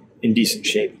them in decent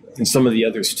shape, and some of the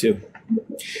others too.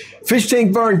 Fish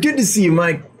Tank Barn, good to see you,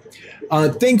 Mike.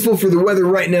 Thankful for the weather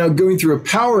right now, going through a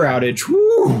power outage.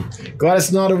 Woo! Glad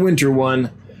it's not a winter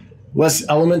one. Less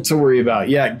element to worry about.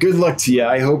 Yeah, good luck to you.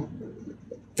 I hope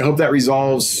that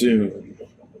resolves soon.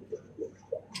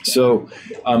 So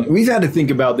we've had to think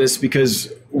about this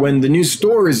because when the new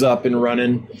store is up and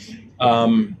running,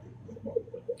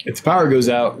 if the power goes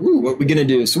out, what are we gonna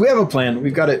do? So we have a plan.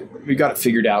 We've got it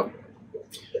figured out.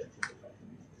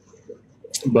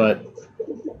 But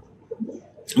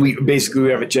we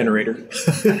have a generator.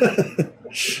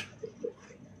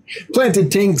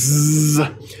 Planted tanks.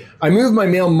 I moved my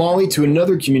male Molly to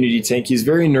another community tank. He's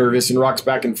very nervous and rocks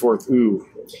back and forth. Ooh.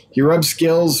 He rubs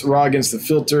scales raw against the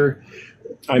filter.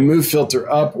 I move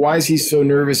filter up. Why is he so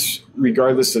nervous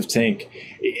regardless of tank?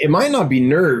 It might not be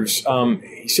nerves.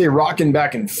 You say rocking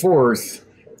back and forth.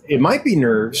 It might be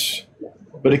nerves,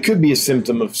 but it could be a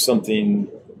symptom of something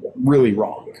really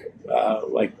wrong,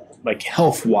 like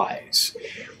health-wise.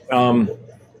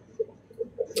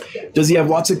 Does he have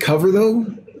lots of cover, though?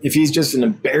 If he's just in a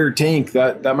bare tank,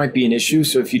 that might be an issue.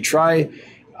 So if you try,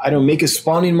 make a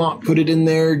spawning mop, put it in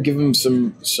there, give him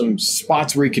some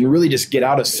spots where he can really just get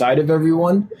out of sight of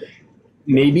everyone.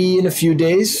 Maybe in a few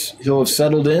days, he'll have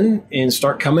settled in and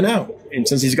start coming out. And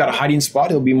since he's got a hiding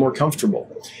spot, he'll be more comfortable.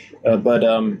 But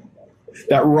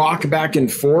that rock back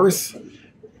and forth,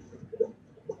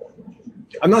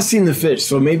 I'm not seeing the fish,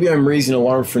 so maybe I'm raising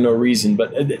alarm for no reason.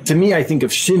 But to me, I think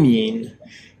of shimmying,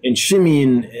 and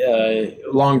shimmying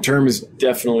long-term is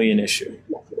definitely an issue.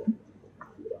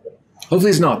 Hopefully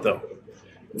it's not, though.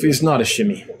 Hopefully it's not a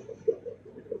shimmy.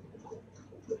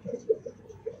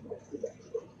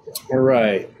 All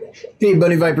right. Hey,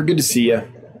 Bunny Viper, good to see you.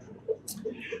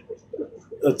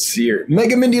 Let's see here.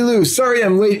 Mega Mindy Lou, sorry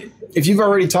I'm late. If you've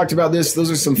already talked about this,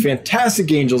 those are some fantastic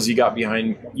angels you got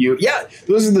behind you. Yeah,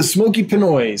 those are the Smoky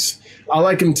Pinoys. I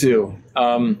like them too.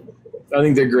 I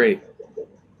think they're great.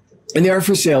 And they are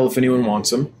for sale if anyone wants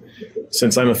them.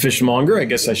 Since I'm a fishmonger, I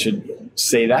guess I should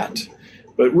say that.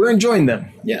 But we're enjoying them.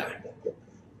 Yeah.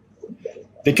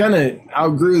 They kind of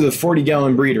outgrew the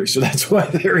 40-gallon breeder, so that's why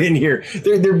they're in here.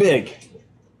 They're big.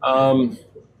 Body's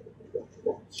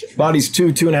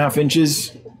 2.5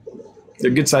 inches.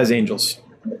 They're good-sized angels.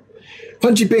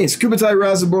 Punchy paints. Kubutai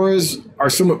Razaboras are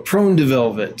somewhat prone to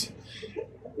velvet.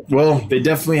 Well, they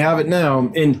definitely have it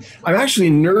now. And I'm actually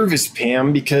nervous,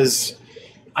 Pam, because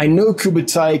I know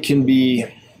Kubutai can be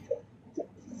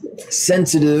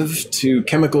sensitive to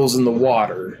chemicals in the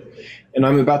water. And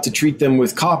I'm about to treat them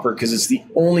with copper because it's the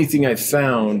only thing I've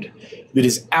found that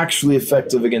is actually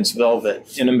effective against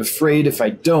velvet. And I'm afraid if I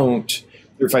don't,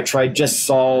 or if I try just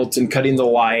salt and cutting the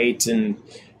light and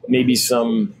maybe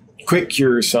some quick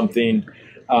cure or something,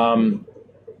 the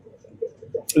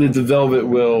velvet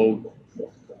will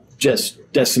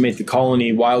just decimate the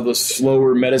colony while the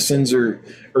slower medicines or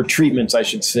treatments, I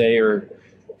should say, are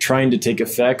trying to take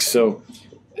effect. So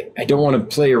I don't want to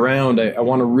play around. I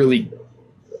want to really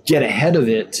get ahead of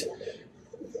it.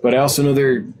 But I also know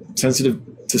they're sensitive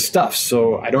to stuff.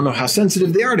 So I don't know how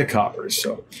sensitive they are to copper.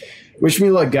 So wish me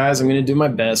luck, guys. I'm going to do my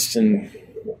best. And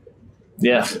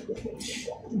yeah,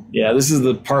 this is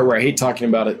the part where I hate talking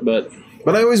about it, but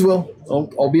I always will.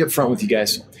 I'll be upfront with you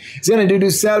guys.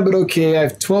 Xanadudu, sad but okay. I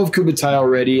have 12 Kubutai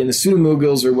already, and the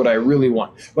Pseudomugils are what I really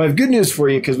want. Well, I have good news for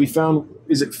you because we found,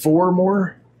 is it 4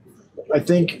 more? I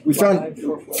think we found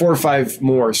 4 or 5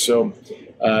 more. So,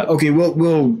 okay,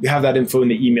 we'll have that info in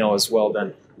the email as well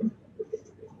then.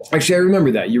 Actually, I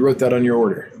remember that. You wrote that on your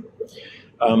order.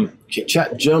 Okay,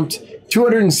 chat jumped.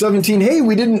 217. Hey,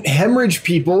 we didn't hemorrhage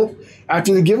people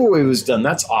after the giveaway was done.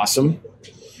 That's awesome.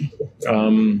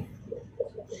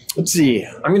 Let's see.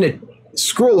 I'm going to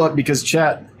scroll up because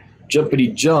chat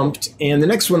jumpity jumped. And the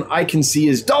next one I can see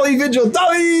is Dolly Vigil.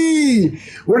 Dolly!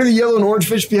 What are the yellow and orange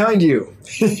fish behind you?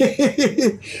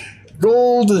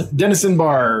 Gold Denison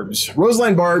barbs.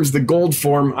 Roseline barbs, the gold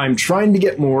form. I'm trying to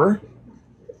get more.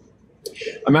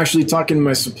 I'm actually talking to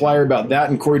my supplier about that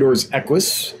and Corridors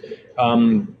Equus.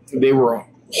 They were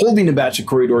holding a batch of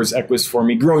Corridors Equus for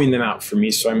me, growing them out for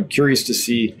me. So I'm curious to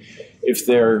see if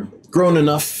they're grown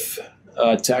enough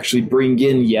to actually bring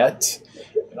in yet.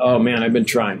 Oh man, I've been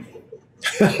trying.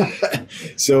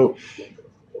 So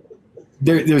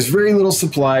there's very little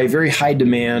supply, very high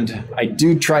demand. I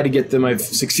do try to get them. I've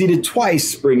succeeded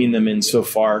twice bringing them in so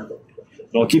far.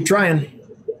 But I'll keep trying.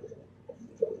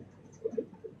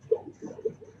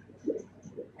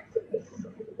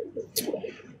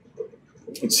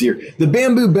 Let's see here. The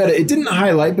bamboo betta, it didn't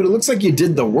highlight, but it looks like you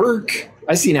did the work.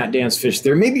 I see Nat Dance Fish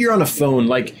there. Maybe you're on a phone.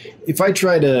 Like if I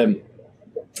try to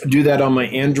do that on my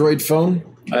Android phone,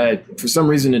 for some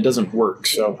reason it doesn't work.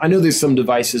 So I know there's some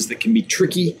devices that can be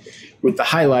tricky with the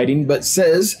highlighting, but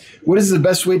says, what is the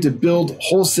best way to build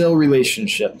wholesale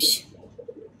relationships?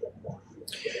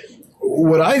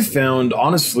 What I've found,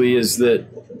 honestly, is that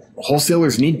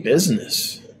wholesalers need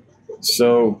business.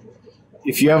 So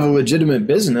if you have a legitimate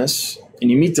business and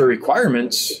you meet their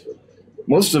requirements,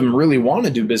 most of them really want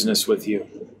to do business with you.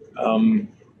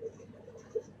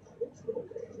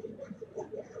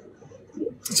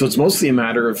 So it's mostly a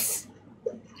matter of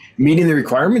meeting the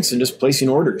requirements and just placing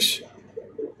orders.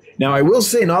 Now, I will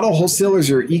say not all wholesalers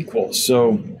are equal.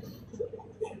 So,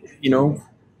 you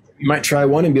might try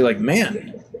one and be like,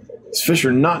 man, these fish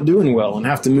are not doing well, and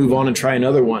have to move on and try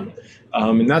another one.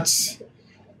 And that's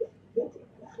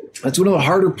one of the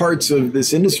harder parts of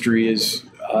this industry is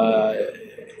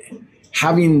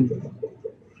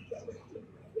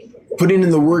putting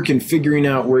in the work and figuring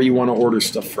out where you want to order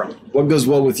stuff from. What goes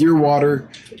well with your water?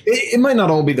 It might not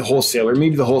all be the wholesaler.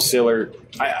 Maybe the wholesaler,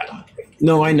 I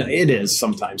know it is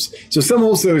sometimes. So some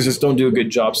wholesalers just don't do a good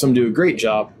job. Some do a great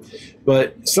job.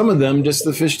 But some of them, just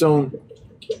the fish don't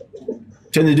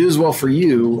tend to do as well for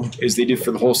you as they do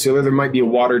for the wholesaler. There might be a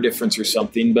water difference or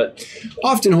something, but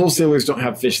often wholesalers don't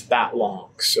have fish that long.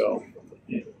 So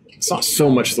it's not so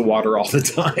much the water all the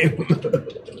time.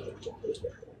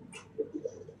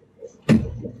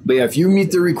 But yeah, if you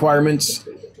meet the requirements,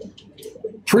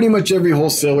 pretty much every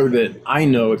wholesaler that I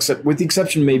know, except with the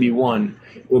exception maybe one,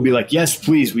 will be like, yes,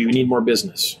 please, we need more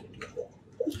business.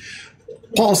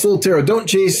 Paul Soltero, don't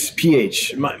chase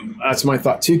pH. That's my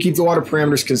thought too. Keep the water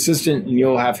parameters consistent and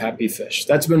you'll have happy fish.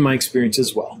 That's been my experience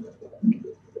as well. And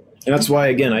that's why,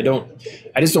 again, I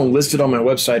just don't list it on my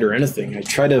website or anything. I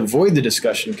try to avoid the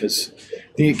discussion because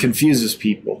I think it confuses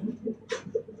people.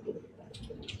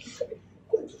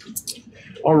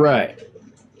 All right.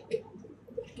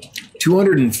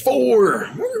 204.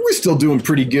 We're still doing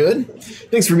pretty good.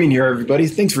 Thanks for being here, everybody.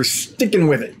 Thanks for sticking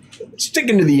with it.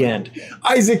 Sticking to the end.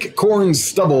 Isaac Corn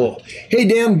Stubble. Hey,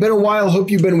 Dan, been a while. Hope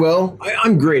you've been well.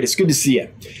 I'm great. It's good to see you.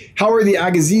 How are the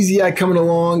Agassiz coming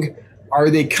along?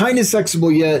 Are they kind of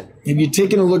sexable yet? Have you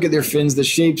taken a look at their fins, the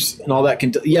shapes, and all that?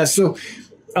 Yeah, so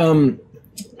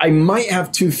I might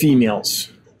have 2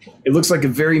 females. It looks like a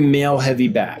very male-heavy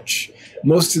batch.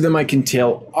 Most of them I can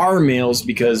tell are males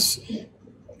because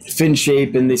fin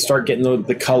shape, and they start getting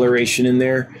the coloration in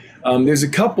there. There's a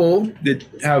couple that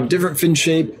have different fin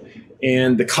shape,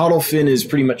 and the caudal fin is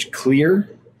pretty much clear.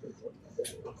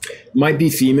 Might be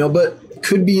female, but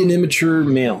could be an immature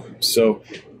male. So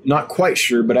not quite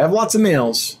sure, but I have lots of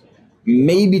males,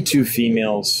 maybe 2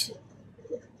 females,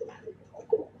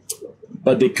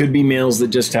 but they could be males that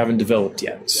just haven't developed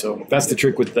yet. So that's the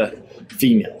trick with the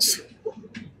females.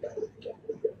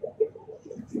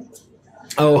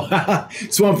 Oh,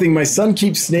 Swamp Thing. My son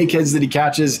keeps snakeheads that he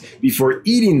catches before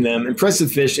eating them.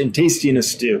 Impressive fish and tasty in a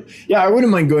stew. Yeah, I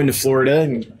wouldn't mind going to Florida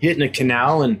and hitting a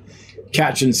canal and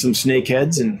catching some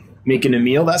snakeheads and making a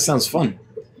meal. That sounds fun.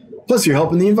 Plus, you're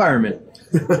helping the environment.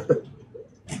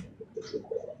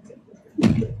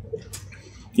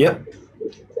 Yep.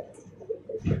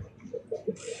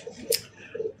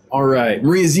 All right.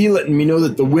 Maria Z letting me know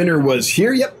that the winner was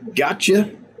here. Yep.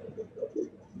 Gotcha.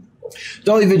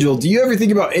 Dolly Vigil, do you ever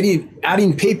think about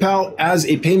adding PayPal as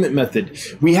a payment method?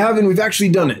 We have, and we've actually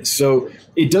done it. So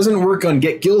it doesn't work on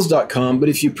getgills.com, but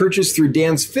if you purchase through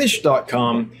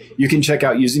dansfish.com, you can check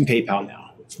out using PayPal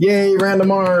now. Yay,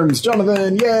 Random Arms.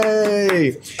 Jonathan,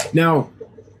 yay. Now,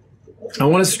 I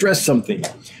want to stress something.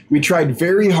 We tried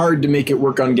very hard to make it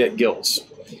work on Get Gills.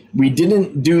 We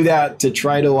didn't do that to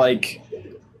try to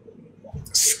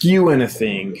skew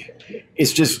anything.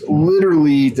 It's just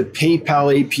literally the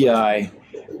PayPal API.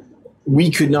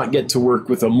 We could not get to work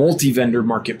with a multi-vendor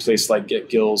marketplace like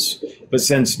GetGills, but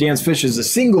since Dansfish is a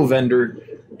single vendor,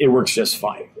 it works just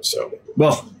fine. So,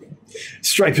 well,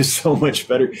 Stripe is so much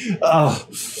better.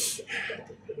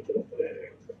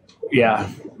 Yeah,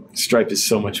 Stripe is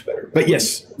so much better. But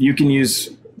yes, you can use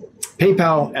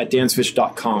PayPal at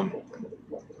dansfish.com.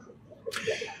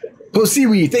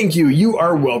 Posiwi, thank you. You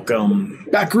are welcome.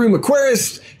 Backroom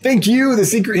Aquarist, thank you. The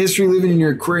secret history living in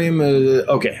your aquarium.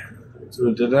 Okay.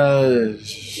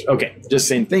 Okay, just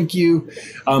saying thank you.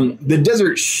 The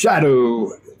Desert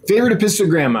Shadow, favorite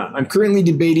epistogramma. I'm currently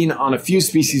debating on a few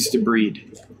species to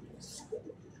breed.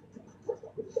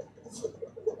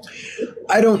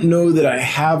 I don't know that I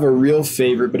have a real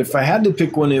favorite, but if I had to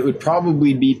pick one, it would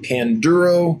probably be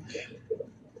Panduro,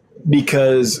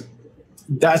 because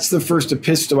that's the first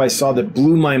episto I saw that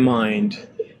blew my mind.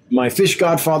 My fish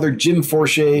godfather, Jim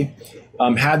Forche,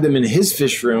 had them in his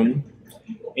fish room,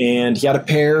 and he had a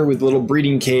pair with a little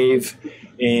breeding cave,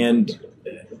 and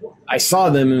I saw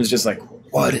them and was just like,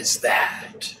 what is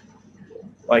that?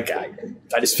 I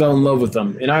just fell in love with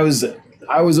them. And I was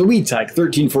a wee tyke,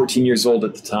 13, 14 years old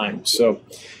at the time. So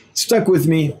it stuck with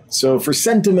me. So for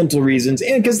sentimental reasons,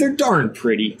 and because they're darn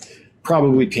pretty,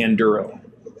 probably Panduro.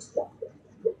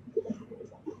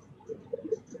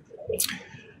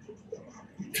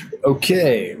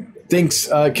 Okay. Thanks,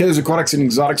 Killers Aquatics and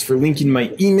Exotics, for linking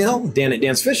my email, Dan at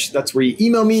Dansfish. That's where you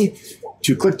email me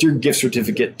to collect your gift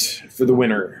certificate for the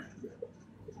winner.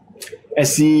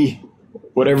 SE,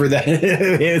 whatever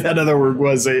that other word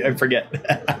was, I forget.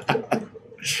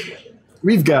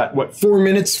 We've got, 4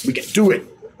 minutes? We can do it.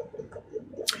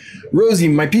 Rosie,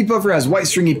 my pea puffer has white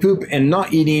stringy poop and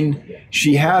not eating.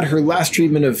 She had her last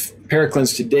treatment of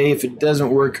Paracleanse today. If it doesn't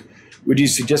work, would you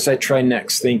suggest I try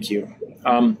next? Thank you.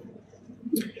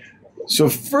 So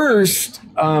first,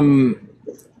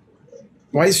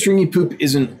 white stringy poop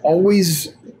isn't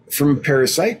always from a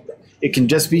parasite. It can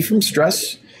just be from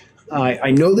stress.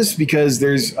 I know this because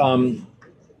there's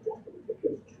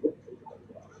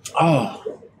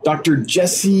Dr.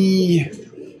 Jesse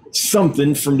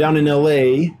something from down in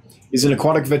LA is an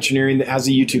aquatic veterinarian that has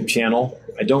a YouTube channel.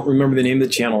 I don't remember the name of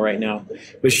the channel right now,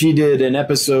 but she did an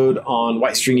episode on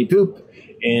white stringy poop,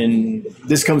 and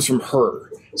this comes from her.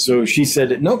 So she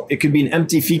said, nope, it could be an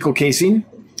empty fecal casing.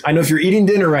 I know if you're eating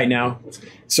dinner right now,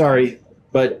 sorry,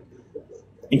 but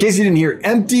in case you didn't hear,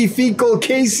 empty fecal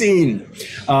casing.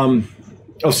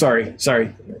 Sorry.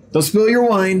 Don't spill your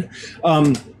wine.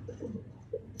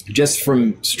 Just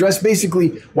from stress, basically,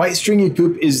 white stringy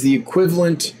poop is the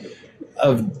equivalent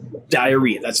of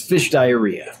diarrhea. That's fish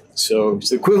diarrhea. So it's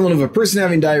the equivalent of a person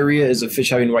having diarrhea is a fish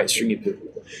having white stringy poop.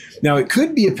 Now, it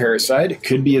could be a parasite. It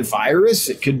could be a virus.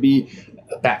 It could be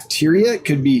a bacteria. It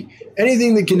could be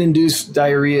anything that can induce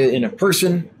diarrhea in a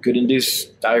person, could induce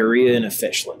diarrhea in a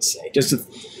fish, let's say, just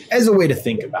as a way to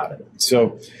think about it.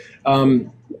 So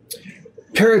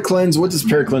Paracleanse, what does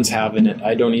Paracleanse have in it?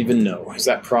 I don't even know. Is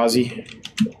that Prozzy?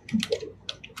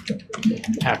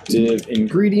 Active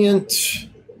ingredient.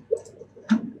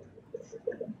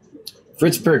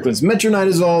 Fritz Paracleanse,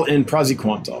 metronidazole and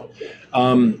praziquantel.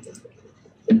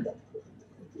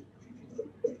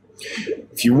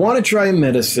 If you want to try a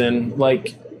medicine,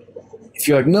 if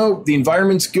you're like, no, the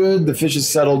environment's good, the fish is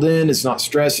settled in, it's not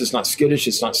stressed, it's not skittish,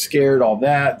 it's not scared, all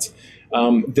that,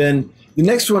 then the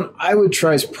next one I would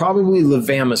try is probably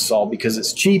levamisole, because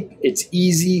it's cheap, it's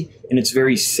easy, and it's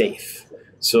very safe.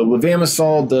 So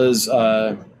levamisole does,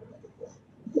 I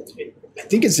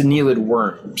think it's anelid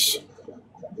worms.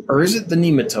 Or is it the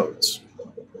nematodes?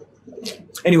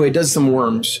 Anyway, it does some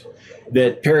worms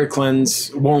that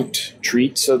Paracleanse won't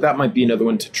treat, so that might be another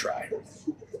one to try.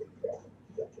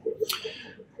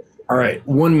 All right,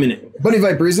 1 minute. Bunny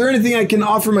Viper, is there anything I can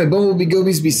offer my Bumblebee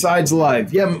Gobies besides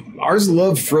live? Yeah, ours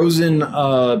love frozen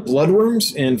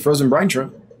bloodworms and frozen brine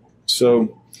shrimp.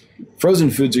 So frozen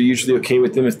foods are usually okay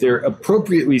with them if they're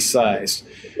appropriately sized.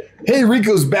 Hey,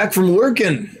 Rico's back from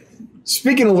lurking.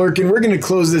 Speaking of lurking, we're going to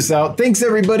close this out. Thanks,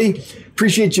 everybody.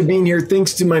 Appreciate you being here.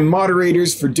 Thanks to my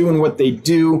moderators for doing what they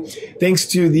do. Thanks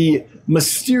to the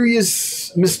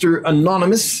mysterious Mr.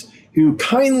 Anonymous, who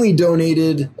kindly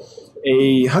donated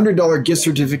a $100 gift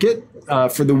certificate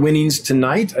for the winnings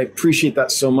tonight. I appreciate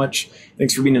that so much.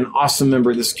 Thanks for being an awesome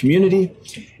member of this community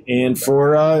and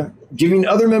for giving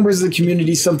other members of the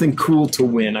community something cool to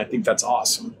win. I think that's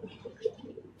awesome.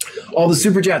 All the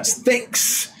super chats,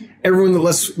 thanks. Everyone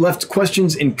that left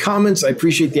questions and comments, I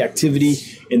appreciate the activity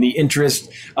and the interest.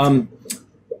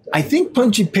 I think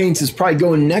Punchy Paints is probably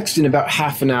going next in about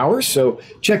half an hour, so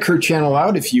check her channel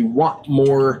out if you want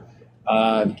more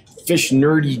fish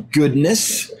nerdy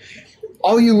goodness.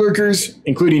 All you lurkers,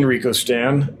 including Rico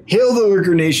Stan, hail the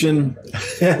Lurker Nation.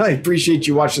 I appreciate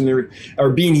you watching or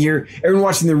being here. Everyone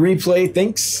watching the replay,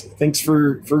 thanks. Thanks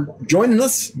for joining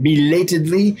us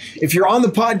belatedly. If you're on the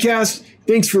podcast,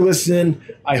 thanks for listening.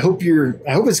 I hope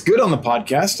it's good on the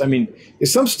podcast. I mean,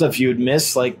 there's some stuff you would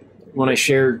miss, like when I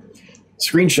share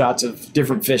screenshots of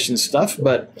different fish and stuff.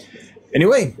 But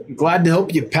anyway, glad to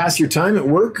help you pass your time at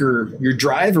work or your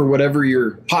drive or whatever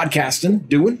you're podcasting,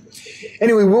 doing.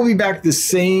 Anyway, we'll be back the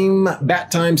same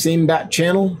bat time, same bat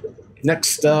channel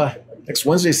next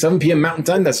Wednesday, 7 p.m. Mountain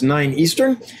Time. That's 9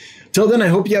 Eastern. Till then, I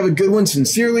hope you have a good one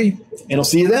sincerely, and I'll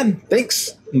see you then.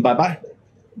 Thanks, and bye-bye.